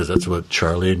GS because that's what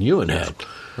Charlie and Ewan had.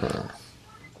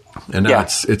 And now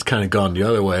it's kind of gone the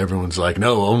other way. Everyone's like,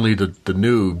 no, only the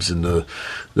noobs and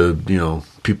the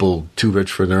people too rich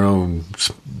for their own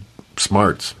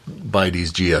smarts buy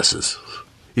these GSs,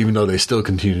 even though they still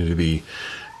continue to be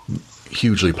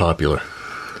hugely popular.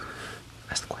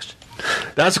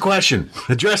 That's the question.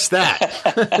 Address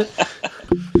that.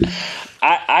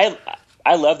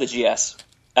 I love the GS.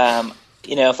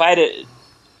 If I had to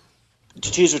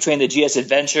choose between the GS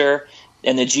Adventure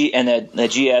and the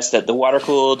GS, the water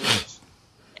cooled,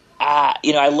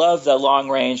 I love the long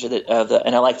range of the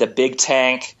and I like the big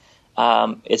tank.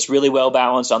 It's really well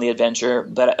balanced on the Adventure.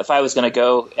 But if I was going to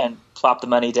go and plop the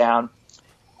money down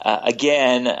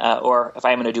again, or if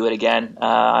I'm going to do it again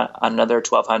on another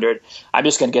 1200, I'm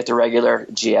just going to get the regular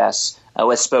GS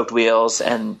with spoked wheels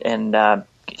and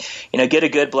get a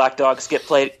good Black Dog skip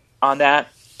plate on that,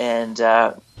 and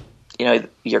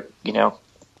your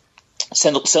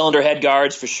cylinder head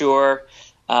guards for sure.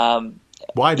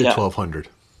 Why the 1200?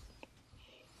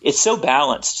 It's so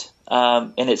balanced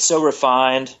and it's so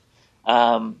refined.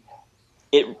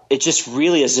 It just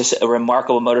really is just a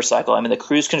remarkable motorcycle. I mean, the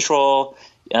cruise control,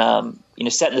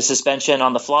 setting the suspension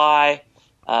on the fly,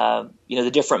 the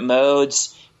different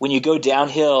modes. When you go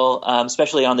downhill,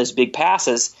 especially on these big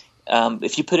passes,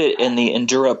 if you put it in the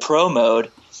Enduro Pro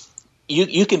mode,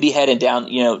 you can be heading down,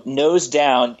 nose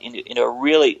down in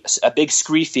a big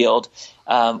scree field.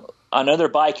 On another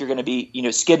bike, you're going to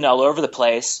be, skidding all over the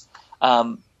place.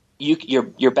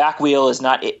 Your back wheel is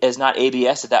not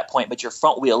ABS at that point, but your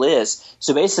front wheel is.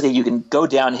 So basically, you can go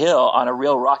downhill on a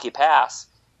real rocky pass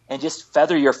and just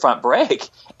feather your front brake,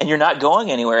 and you're not going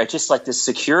anywhere. It's just like this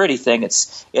security thing.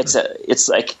 It's a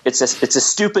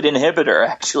stupid inhibitor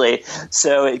actually.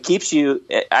 So it keeps you.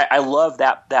 I love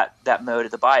that mode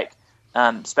of the bike,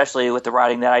 especially with the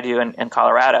riding that I do in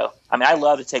Colorado. I mean, I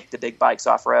love to take the big bikes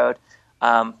off road.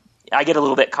 I get a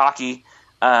little bit cocky,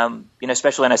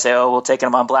 especially when I say, "Oh, we'll take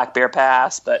them on Black Bear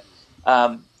Pass," but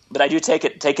I do take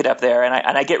it up there,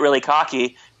 and I get really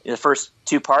cocky in the first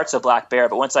 2 parts of Black Bear.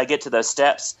 But once I get to those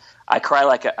steps, I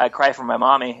cry for my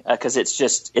mommy, because it's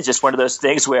just one of those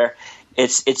things where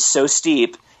it's so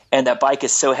steep and that bike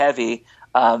is so heavy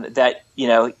that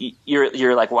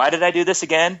you're like, why did I do this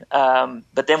again?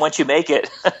 But then once you make it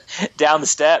down the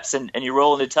steps and you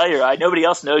roll into Telluride, nobody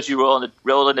else knows you roll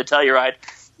into Telluride,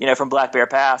 from Black Bear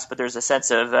Pass. But there's a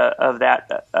sense of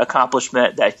that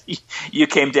accomplishment that you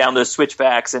came down those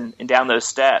switchbacks and down those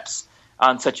steps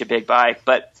on such a big bike.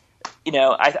 But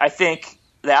I think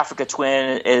the Africa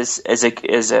Twin is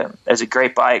a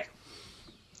great bike.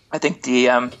 I think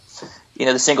the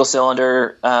single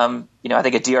cylinder, I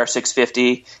think a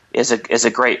DR650 is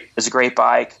a great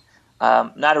bike.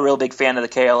 Not a real big fan of the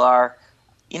KLR,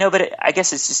 but I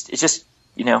guess it's just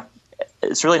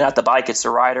it's really not the bike, it's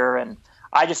the rider. And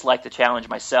I just like the challenge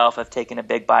myself of taking a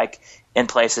big bike in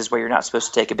places where you're not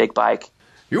supposed to take a big bike.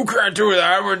 You can't do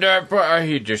that with that bike.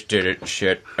 He just did it.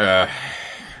 Shit.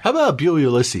 How about a Buell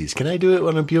Ulysses? Can I do it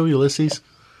on a Buell Ulysses?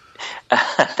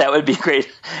 That would be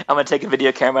great. I'm going to take a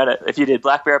video camera. If you did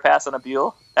Black Bear Pass on a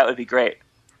Buell, that would be great.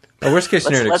 Well, worst case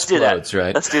scenario, let's explodes, do that.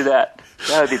 Right? Let's do that.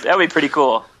 That would be pretty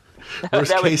cool.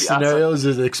 Worst case scenario is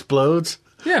it explodes.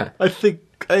 Yeah, I think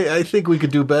we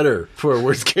could do better for a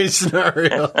worst case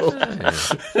scenario.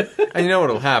 And you know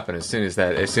what'll happen as soon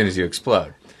as you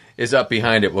explode, is up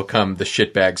behind it will come the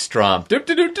shitbag Strom. That's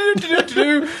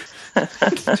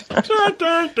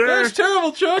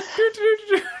terrible, Chuck.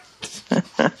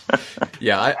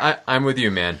 Yeah, I'm with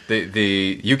you, man.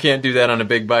 The you can't do that on a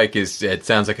big bike it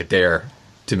sounds like a dare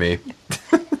to me.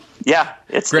 Yeah,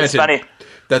 it's Granted, funny.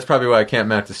 That's probably why I can't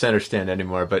mount the center stand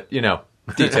anymore. But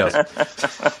details.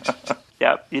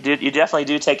 Yeah, you definitely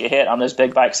do take a hit on those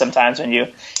big bikes sometimes when you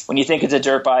think it's a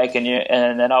dirt bike and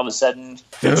then all of a sudden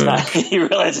it's not. You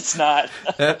realize it's not.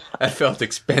 That felt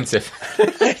expensive.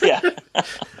 Yeah.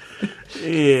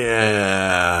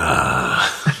 Yeah.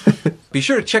 Be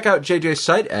sure to check out JJ's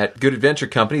site at Good Adventure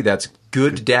Company. That's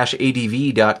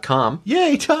good-adv.com.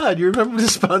 Yay, Todd, you remember to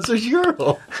sponsor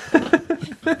Ural.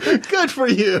 Good for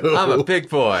you. I'm a big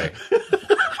boy.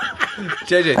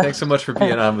 JJ, thanks so much for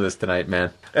being on with us tonight,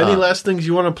 man. Any last things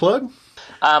you want to plug?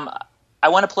 I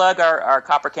want to plug our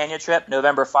Copper Canyon trip,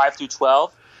 November 5 through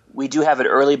 12. We do have an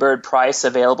early bird price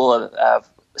available of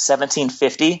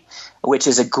 $1,750, which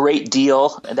is a great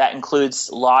deal. That includes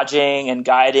lodging and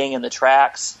guiding and the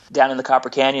tracks down in the Copper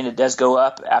Canyon. It does go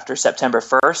up after September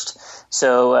 1st.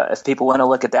 So if people want to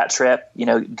look at that trip,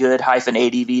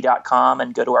 good-adv.com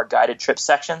and go to our guided trip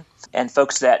section. And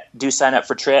folks that do sign up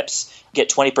for trips get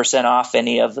 20% off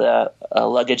any of the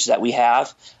luggage that we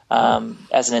have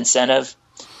as an incentive.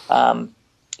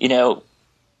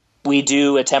 We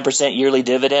do a 10% yearly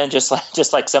dividend,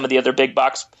 just like some of the other big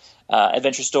box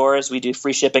adventure stores. We do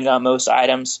free shipping on most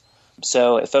items.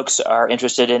 So if folks are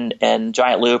interested in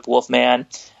Giant Loop, Wolfman,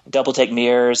 Double Take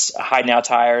mirrors, Hide Now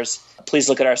tires, please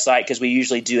look at our site because we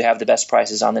usually do have the best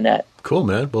prices on the net. Cool,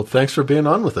 man. Well, thanks for being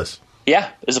on with us. Yeah,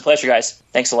 it was a pleasure, guys.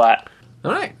 Thanks a lot.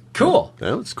 All right, cool.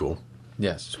 That was cool.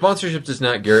 Yes, sponsorship does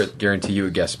not guarantee you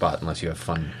a guest spot unless you have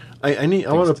fun. I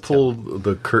want to pull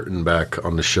the curtain back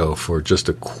on the show for just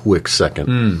a quick second.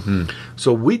 Mm-hmm.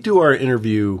 So we do our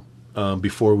interview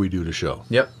before we do the show.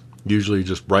 Yep. Usually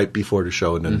just right before the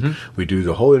show, and then we do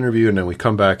the whole interview, and then we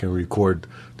come back and record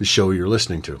the show you're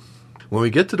listening to. When we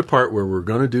get to the part where we're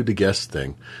going to do the guest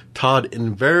thing, Todd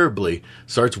invariably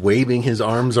starts waving his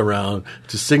arms around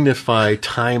to signify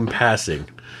time passing,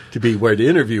 to be where the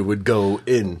interview would go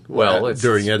in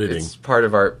during editing. It's part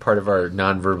of our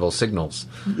nonverbal signals.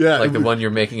 Yeah, like the one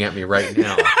you're making at me right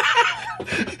now.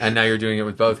 And now you're doing it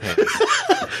with both hands.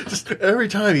 Just every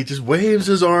time he just waves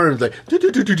his arms like, and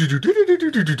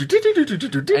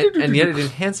yet it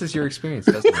enhances your experience,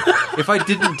 doesn't it? If I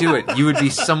didn't do it, you would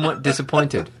be somewhat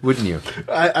disappointed, wouldn't you?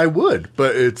 I would,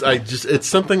 but it's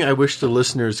something I wish the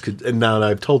listeners could. And now that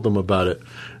I've told them about it,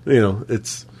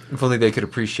 it's. If only they could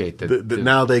appreciate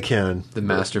now they can. The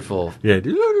masterful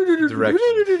direction.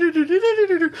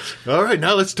 All right,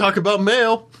 now let's talk about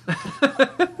mail.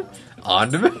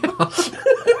 On to mail.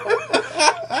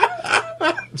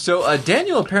 So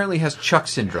Daniel apparently has Chuck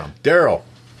syndrome. Daryl.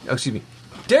 Oh, excuse me.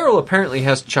 Daryl apparently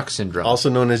has Chuck syndrome. Also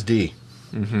known as D.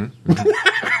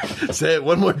 Mm-hmm. Say it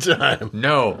one more time.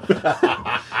 No.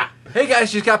 Hey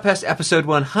guys, just got past episode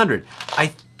 100.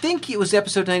 I think it was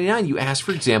episode 99, you asked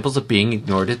for examples of being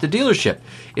ignored at the dealership.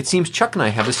 It seems Chuck and I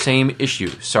have the same issue.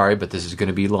 Sorry, but this is going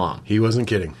to be long. He wasn't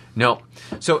kidding. No.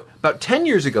 So about 10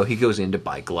 years ago, he goes in to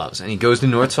buy gloves, and he goes to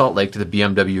North Salt Lake to the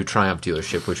BMW Triumph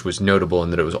dealership, which was notable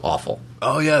in that it was awful.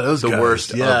 Oh, yeah, those The guys.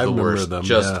 worst Yeah, I of the remember worst. them.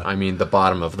 Just, yeah. I mean, the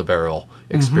bottom of the barrel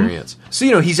experience.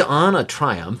 So, he's on a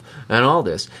Triumph and all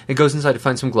this, and goes inside to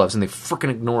find some gloves, and they frickin'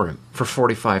 ignore him for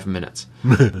 45 minutes.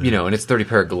 And it's 30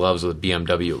 pair of gloves with a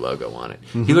BMW logo on it.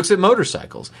 He looks at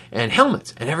motorcycles and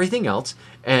helmets and everything else,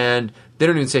 and they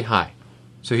don't even say hi.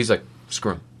 So he's like,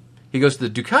 screw 'em. He goes to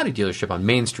the Ducati dealership on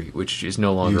Main Street, which is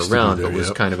no longer Used to be around, there, but was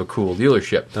yep. kind of a cool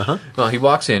dealership. Well, he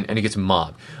walks in, and he gets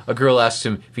mobbed. A girl asks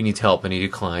him if he needs help, and he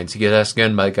declines. He gets asked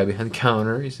again by the guy behind the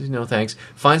counter. He says, no, thanks.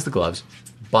 Finds the gloves,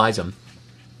 buys them,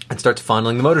 and starts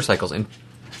fondling the motorcycles. And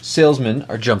salesmen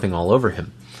are jumping all over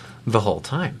him the whole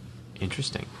time.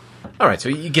 Interesting. All right, so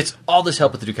he gets all this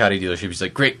help at the Ducati dealership. He's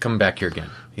like, great, come back here again.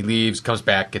 He leaves, comes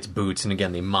back, gets boots, and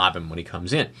again, they mob him when he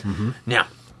comes in. Now,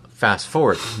 fast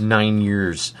forward 9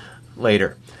 years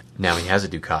later. Now he has a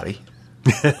Ducati,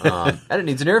 and it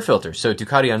needs an air filter. So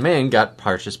Ducati on Main got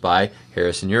purchased by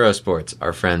Harrison Eurosports,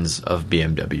 our friends of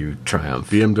BMW Triumph.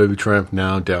 BMW Triumph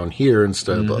now down here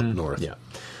instead of up north. Yeah.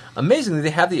 Amazingly,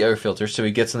 they have the air filter, so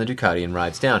he gets on the Ducati and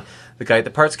rides down. The guy at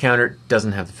the parts counter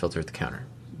doesn't have the filter at the counter,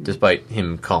 despite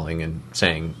him calling and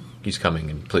saying he's coming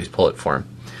and please pull it for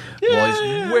him. While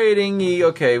he's waiting, he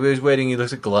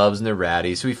looks at gloves and they're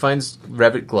ratty, so he finds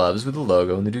Revit gloves with the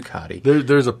logo and the Ducati.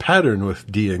 There's a pattern with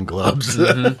DN gloves.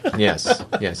 Yes.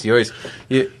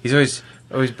 He's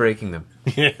always breaking them.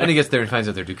 And he gets there and finds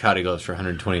out they're Ducati gloves for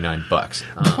 $129.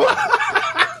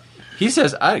 He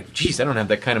says, I don't have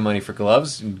that kind of money for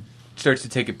gloves, and starts to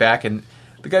take it back, and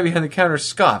the guy behind the counter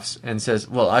scoffs and says,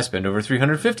 well, I spend over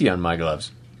 $350 on my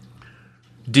gloves.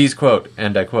 D's quote,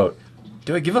 and I quote,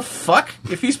 do I give a fuck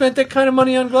if he spent that kind of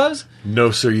money on gloves?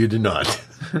 No, sir, you do not.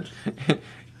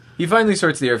 He finally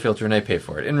sorts the air filter, and I pay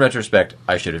for it. In retrospect,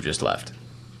 I should have just left.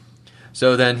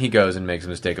 So then he goes and makes a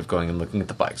mistake of going and looking at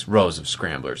the bikes. Rows of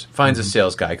scramblers. Finds a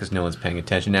sales guy because no one's paying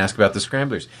attention and asks about the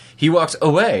scramblers. He walks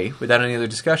away without any other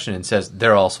discussion and says,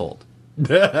 they're all sold.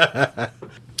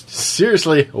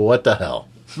 Seriously, what the hell?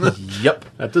 Yep.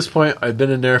 At this point, I've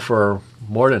been in there for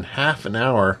more than half an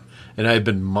hour, and I've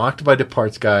been mocked by the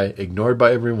parts guy, ignored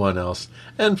by everyone else,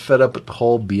 and fed up with the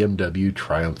whole BMW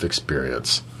Triumph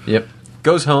experience. Yep.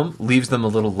 Goes home, leaves them a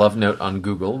little love note on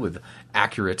Google with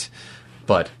accurate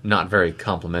but not very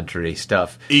complimentary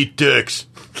stuff. Eat dicks.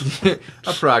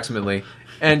 Approximately.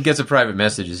 And gets a private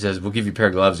message that says, we'll give you a pair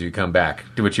of gloves if you come back.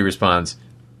 To which he responds,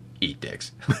 eat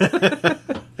dicks.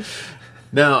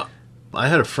 Now, I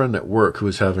had a friend at work who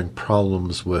was having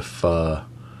problems with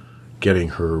getting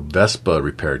her Vespa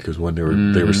repaired because when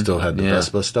they were still had the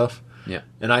Vespa stuff. Yeah.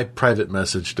 And I private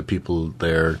messaged the people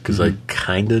there because I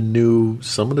kind of knew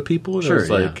some of the people. And I was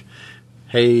like,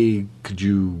 hey, could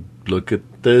you look at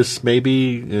this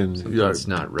maybe and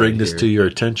bring this to your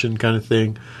attention kind of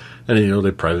thing? And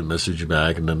they private message you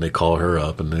back, and then they call her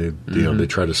up, and they they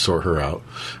try to sort her out.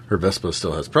 Her Vespa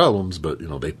still has problems, but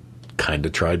they kind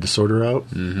of tried to sort her out.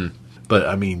 But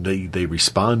I mean, they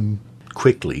respond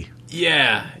quickly.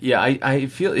 Yeah. I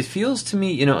feel it feels to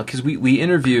me, because we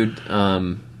interviewed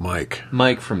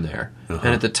Mike from there, and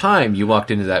at the time you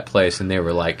walked into that place and they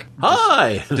were like,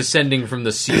 "Hi," descending from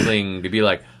the ceiling to be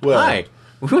like, Well, "Hi,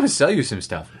 we want to sell you some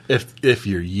stuff." If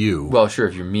you're you, well, sure,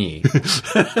 if you're me,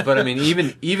 but I mean,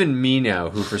 even me now,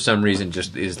 who for some reason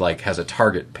just is like has a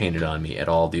target painted on me at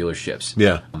all dealerships.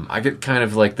 Yeah, I get kind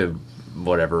of like the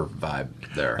whatever vibe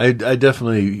there. I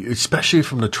definitely, especially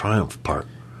from the Triumph part.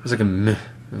 It's like a meh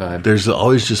vibe. There's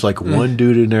always just like one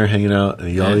dude in there hanging out, and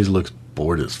he always looks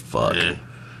bored as fuck.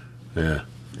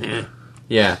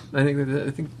 Yeah,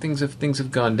 I think things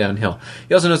have gone downhill.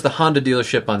 He also knows the Honda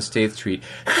dealership on State Street,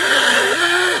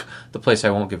 the place I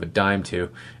won't give a dime to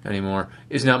anymore,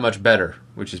 is not much better,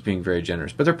 which is being very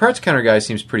generous. But their parts counter guy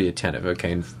seems pretty attentive.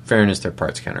 Okay, in fairness, their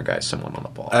parts counter guy is somewhat on the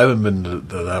ball. I haven't been to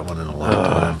that one in a long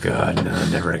time. Oh God, no,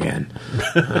 never again.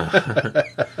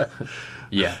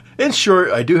 Yeah. In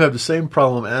short, I do have the same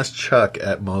problem as Chuck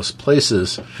at most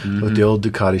places, with the old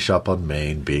Ducati shop on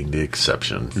Main being the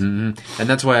exception. And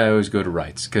that's why I always go to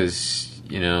Wrights, because,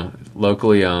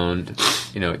 locally owned,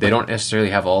 they don't necessarily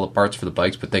have all the parts for the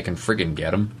bikes, but they can friggin'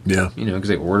 get them. Yeah. Because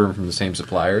they order them from the same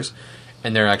suppliers,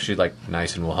 and they're actually,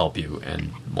 nice and will help you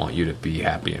and want you to be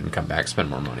happy and come back, spend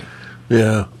more money.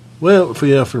 Yeah. Well, for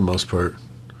the most part.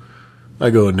 I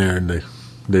go in there and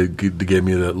they gave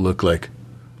me that look like,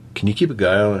 can you keep an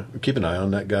eye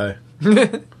on that guy?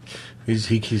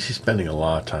 He's spending a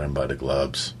lot of time by the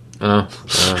gloves.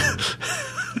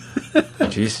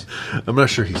 Jeez. I'm not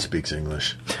sure he speaks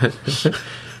English.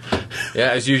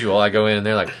 Yeah, as usual, I go in and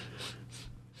they're like,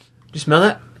 "You smell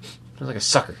that? Smells like a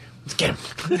sucker. Let's get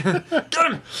him.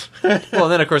 Get him!" Well,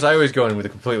 then, of course, I always go in with a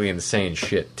completely insane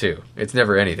shit, too. It's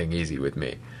never anything easy with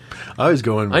me. I was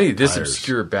going. I need this tires.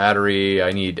 obscure battery.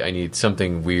 I need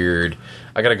something weird.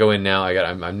 I got to go in now.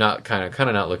 I'm not kind of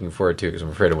not looking forward to it because I'm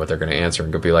afraid of what they're going to answer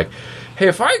and go be like, "Hey,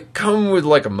 if I come with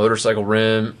like a motorcycle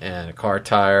rim and a car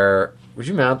tire, would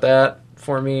you mount that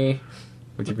for me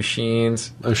with your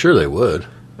machines?" I'm sure they would.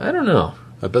 I don't know.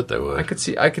 I bet they would. I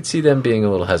could see them being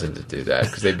a little hesitant to do that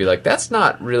because they'd be like, "That's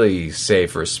not really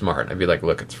safe or smart." I'd be like,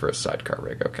 "Look, it's for a sidecar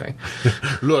rig, okay?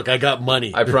 Look, I got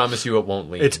money. I promise you it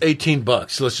won't lean. It's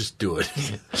 $18. Let's just do it.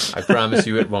 I promise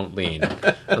you it won't lean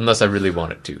unless I really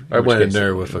want it to." I went in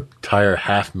there with a tire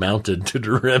half mounted to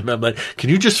the rim. I'm like, "Can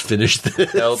you just finish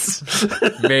this?" Help.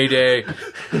 Mayday.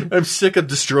 I'm sick of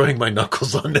destroying my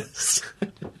knuckles on this.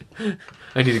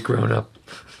 I need it grown up.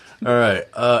 All right.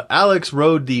 Alex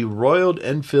rode the Royal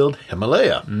Enfield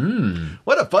Himalaya.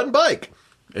 What a fun bike.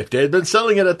 If they had been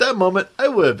selling it at that moment, I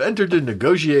would have entered in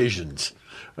negotiations.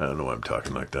 I don't know why I'm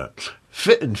talking like that.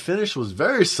 Fit and finish was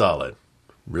very solid.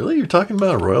 Really? You're talking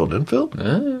about a Royal Enfield?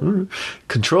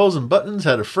 Controls and buttons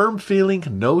had a firm feeling,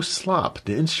 no slop.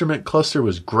 The instrument cluster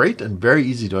was great and very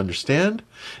easy to understand.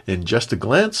 In just a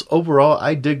glance, overall,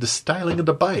 I dig the styling of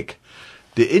the bike.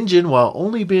 The engine, while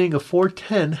only being a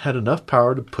 410, had enough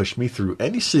power to push me through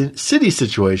any city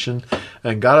situation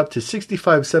and got up to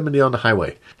 65-70 on the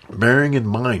highway. Bearing in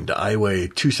mind I weigh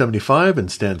 275 and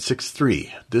stand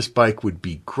 6'3", this bike would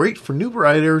be great for new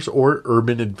riders or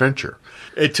urban adventure.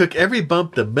 It took every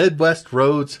bump the Midwest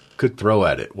roads could throw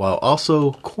at it, while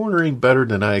also cornering better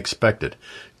than I expected.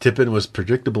 Tipping was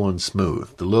predictable and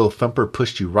smooth. The little thumper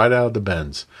pushed you right out of the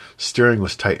bends. Steering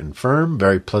was tight and firm,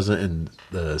 very pleasant in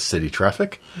the city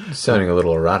traffic. Sounding a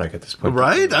little erotic at this point.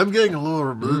 Right? I'm getting a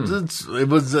little. It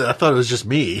was. I thought it was just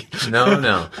me.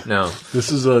 No.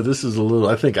 This is a little.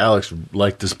 I think Alex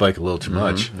liked this bike a little too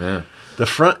much. Yeah. The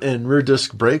front and rear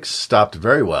disc brakes stopped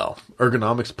very well.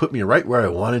 Ergonomics put me right where I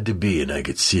wanted to be, and I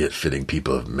could see it fitting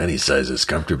people of many sizes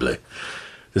comfortably.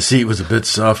 The seat was a bit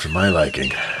soft for my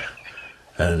liking.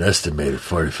 At an estimated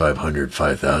 $4,500,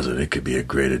 $5,000, it could be a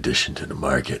great addition to the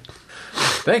market.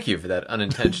 Thank you for that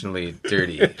unintentionally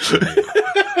dirty.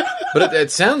 But it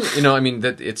sounds,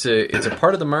 that it's a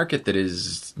part of the market that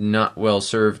is not well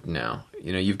served now.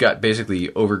 You've got basically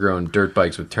overgrown dirt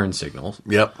bikes with turn signals.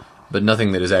 Yep. But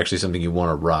nothing that is actually something you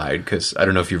want to ride, because I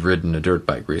don't know if you've ridden a dirt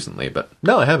bike recently, but...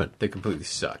 No, I haven't. They completely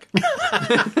suck.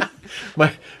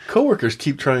 My coworkers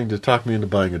keep trying to talk me into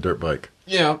buying a dirt bike.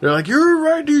 Yeah. They're like, "You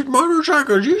ride these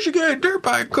motorcycles, you should get a dirt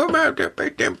bike. Come out there,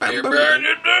 pick them." But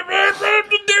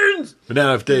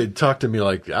now if they talk to me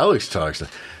like Alex talks,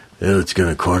 it's going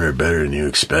to corner better than you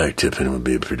expect. Tipping will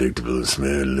be predictable and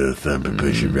smooth. A little thumper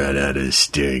push you right out of the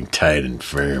steering, tight and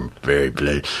firm, very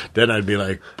play. Then I'd be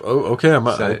like, "Oh, okay, I'll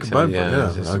get one of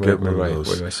those."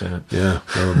 Where do I sign up? Yeah,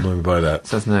 let me buy that.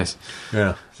 Sounds nice.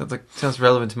 Yeah. Sounds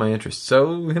relevant to my interest.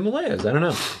 So, Himalayas, I don't know.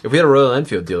 If we had a Royal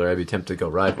Enfield dealer, I'd be tempted to go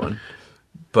ride one.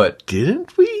 But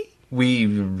didn't we?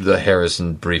 The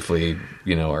Harrison briefly,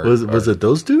 was it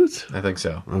those dudes? I think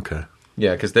so. Okay.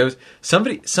 Yeah, because there was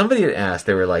somebody had asked.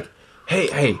 They were like,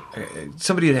 "Hey,"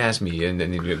 somebody had asked me, and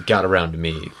then it got around to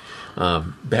me,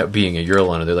 about being a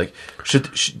Ural owner. They're like,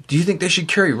 "Do you think they should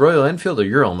carry Royal Enfield or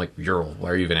Ural?" I'm like, "Ural. Why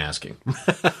are you even asking?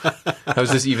 How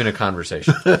is this even a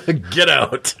conversation? Get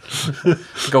out.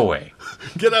 Go away.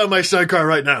 Get out of my sidecar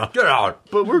right now. Get out."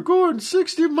 But we're going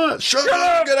 60 miles. Shut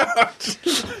up. Get out.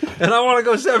 And I want to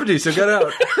go 70, so get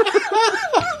out.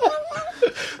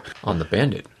 On the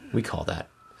Bandit, we call that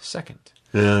second.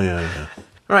 Yeah.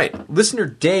 All right, listener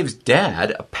Dave's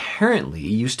dad apparently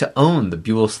used to own the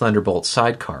Buell Thunderbolt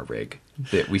sidecar rig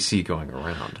that we see going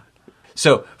around.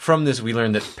 So from this, we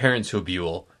learned that parents who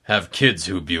Buell have kids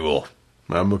who Buell.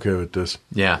 I'm okay with this.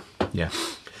 Yeah.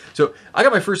 So I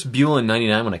got my first Buell in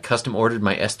 '99 when I custom ordered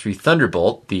my S3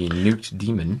 Thunderbolt, the Nuked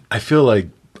Demon. I feel like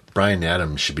Bryan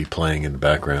Adams should be playing in the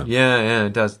background. Yeah,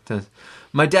 it does.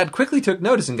 My dad quickly took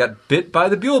notice and got bit by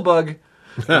the Buell bug.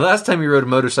 The last time he rode a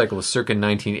motorcycle was circa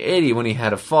 1980 when he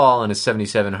had a fall in a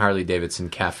 77 Harley-Davidson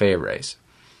cafe race,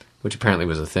 which apparently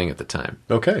was a thing at the time.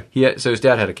 Okay. So his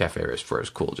dad had a cafe race before it was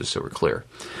cool, just so we're clear.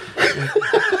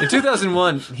 In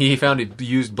 2001, he found a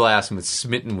used blast and was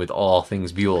smitten with all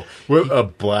things Buell. A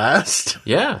blast?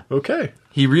 Yeah. Okay.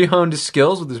 He rehoned his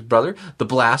skills with his brother. The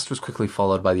blast was quickly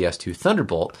followed by the S2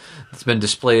 Thunderbolt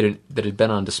that had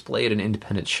been on display at an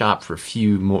independent shop for a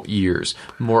few more years.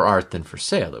 More art than for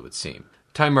sale, it would seem.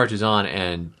 Time marches on,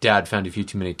 and Dad found a few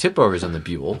too many tip-overs on the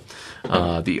Buell,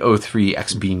 the 03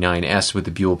 XB9S with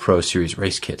the Buell Pro Series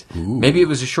race kit. Ooh. Maybe it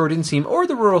was a short inseam or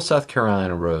the rural South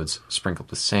Carolina roads sprinkled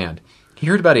with sand. He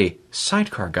heard about a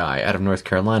sidecar guy out of North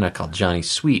Carolina called Johnny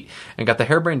Sweet and got the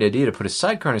harebrained idea to put a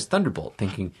sidecar in his Thunderbolt,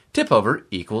 thinking tip-over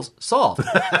equals solved.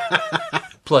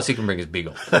 Plus, he can bring his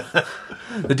Beagle.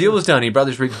 The deal was done. He brought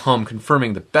his rig home,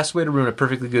 confirming the best way to ruin a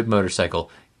perfectly good motorcycle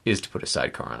is to put a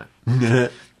sidecar on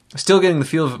it. Still getting the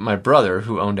feel of it, my brother,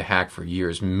 who owned a hack for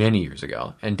years, many years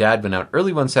ago, and Dad went out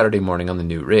early one Saturday morning on the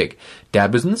new rig.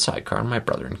 Dad was in the sidecar and my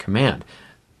brother in command.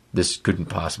 This couldn't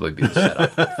possibly be the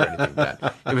setup for anything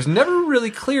bad. It was never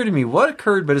really clear to me what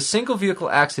occurred, but a single vehicle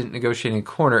accident negotiating a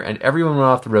corner, and everyone went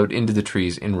off the road into the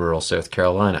trees in rural South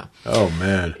Carolina. Oh,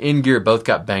 man. In gear, both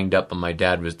got banged up, but my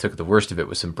dad took the worst of it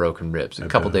with some broken ribs. A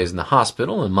couple days in the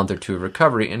hospital, a month or two of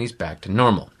recovery, and he's back to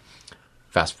normal.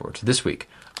 Fast forward to this week.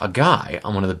 A guy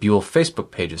on one of the Buell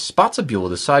Facebook pages spots a Buell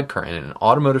with a sidecar in an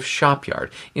automotive shop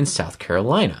yard in South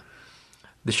Carolina.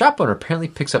 The shop owner apparently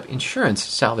picks up insurance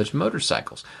salvaged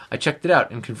motorcycles. I checked it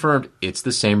out and confirmed it's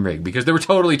the same rig because there were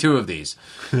totally two of these.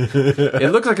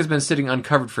 It looks like it's been sitting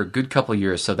uncovered for a good couple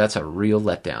years, so that's a real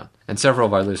letdown. And several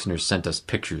of our listeners sent us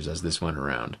pictures as this went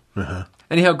around. Uh-huh.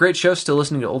 Anyhow, great show. Still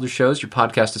listening to older shows. Your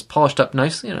podcast is polished up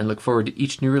nicely, and I look forward to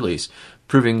each new release,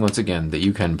 proving once again that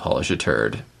you can polish a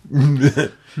turd.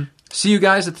 See you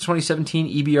guys at the 2017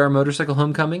 EBR Motorcycle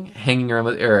Homecoming. Hanging around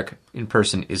with Eric in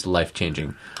person is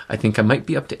life-changing. I think I might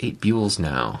be up to 8 Buells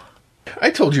now.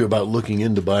 I told you about looking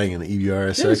into buying an EBR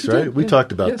SX, right? We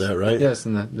talked about that, right? Yes,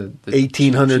 and the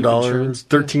 $1,800,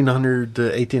 $1,300 to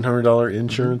 $1,800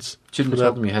 insurance. Shouldn't have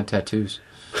told me you had tattoos.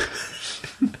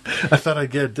 I thought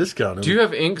I'd get a discount. Do you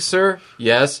have ink, sir?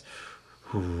 Yes.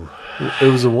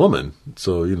 It was a woman,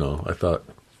 so, I thought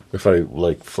if I,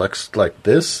 flexed like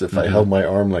this, if I held my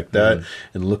arm like that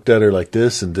and looked at her like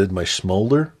this and did my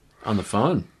smolder. On the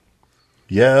phone?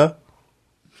 Yeah.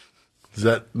 Does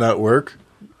that not work?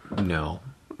 No.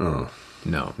 Oh.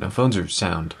 No, phones are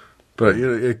sound. But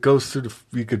it goes through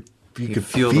you could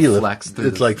feel the flex.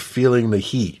 It's like feeling the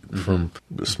heat from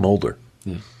the smolder.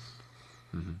 Yeah.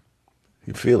 Mm-hmm.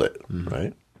 You feel it,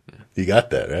 right? Yeah. You got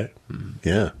that, right? Mm-hmm.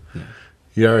 Yeah.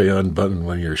 You already unbuttoned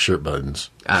one of your shirt buttons.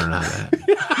 I don't know that.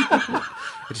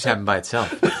 It just happened by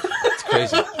itself. It's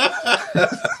crazy.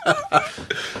 It's a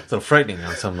little frightening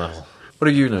on some level. What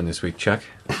are you doing this week, Chuck?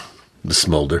 The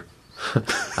smolder.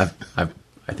 I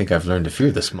think I've learned to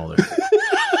fear the smolder.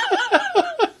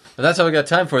 And that's all we got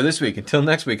time for this week. Until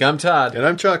next week, I'm Todd. And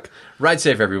I'm Chuck. Ride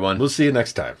safe, everyone. We'll see you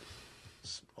next time.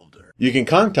 Smolder. You can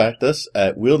contact us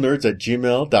at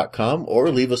wheelnerds@gmail.com or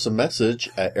leave us a message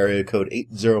at area code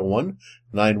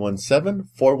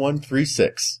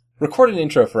 801-917-4136. Record an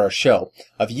intro for our show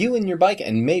of you and your bike,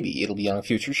 and maybe it'll be on a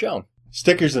future show.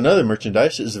 Stickers and other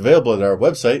merchandise is available at our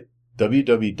website,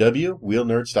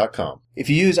 www.wheelnerds.com. If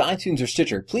you use iTunes or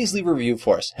Stitcher, please leave a review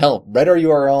for us. Hell, write our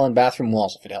URL on bathroom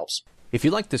walls if it helps. If you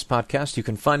like this podcast, you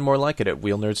can find more like it at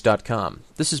wheelnerds.com.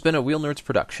 This has been a Wheel Nerds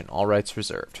production, all rights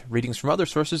reserved. Readings from other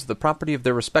sources are the property of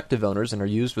their respective owners and are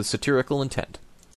used with satirical intent.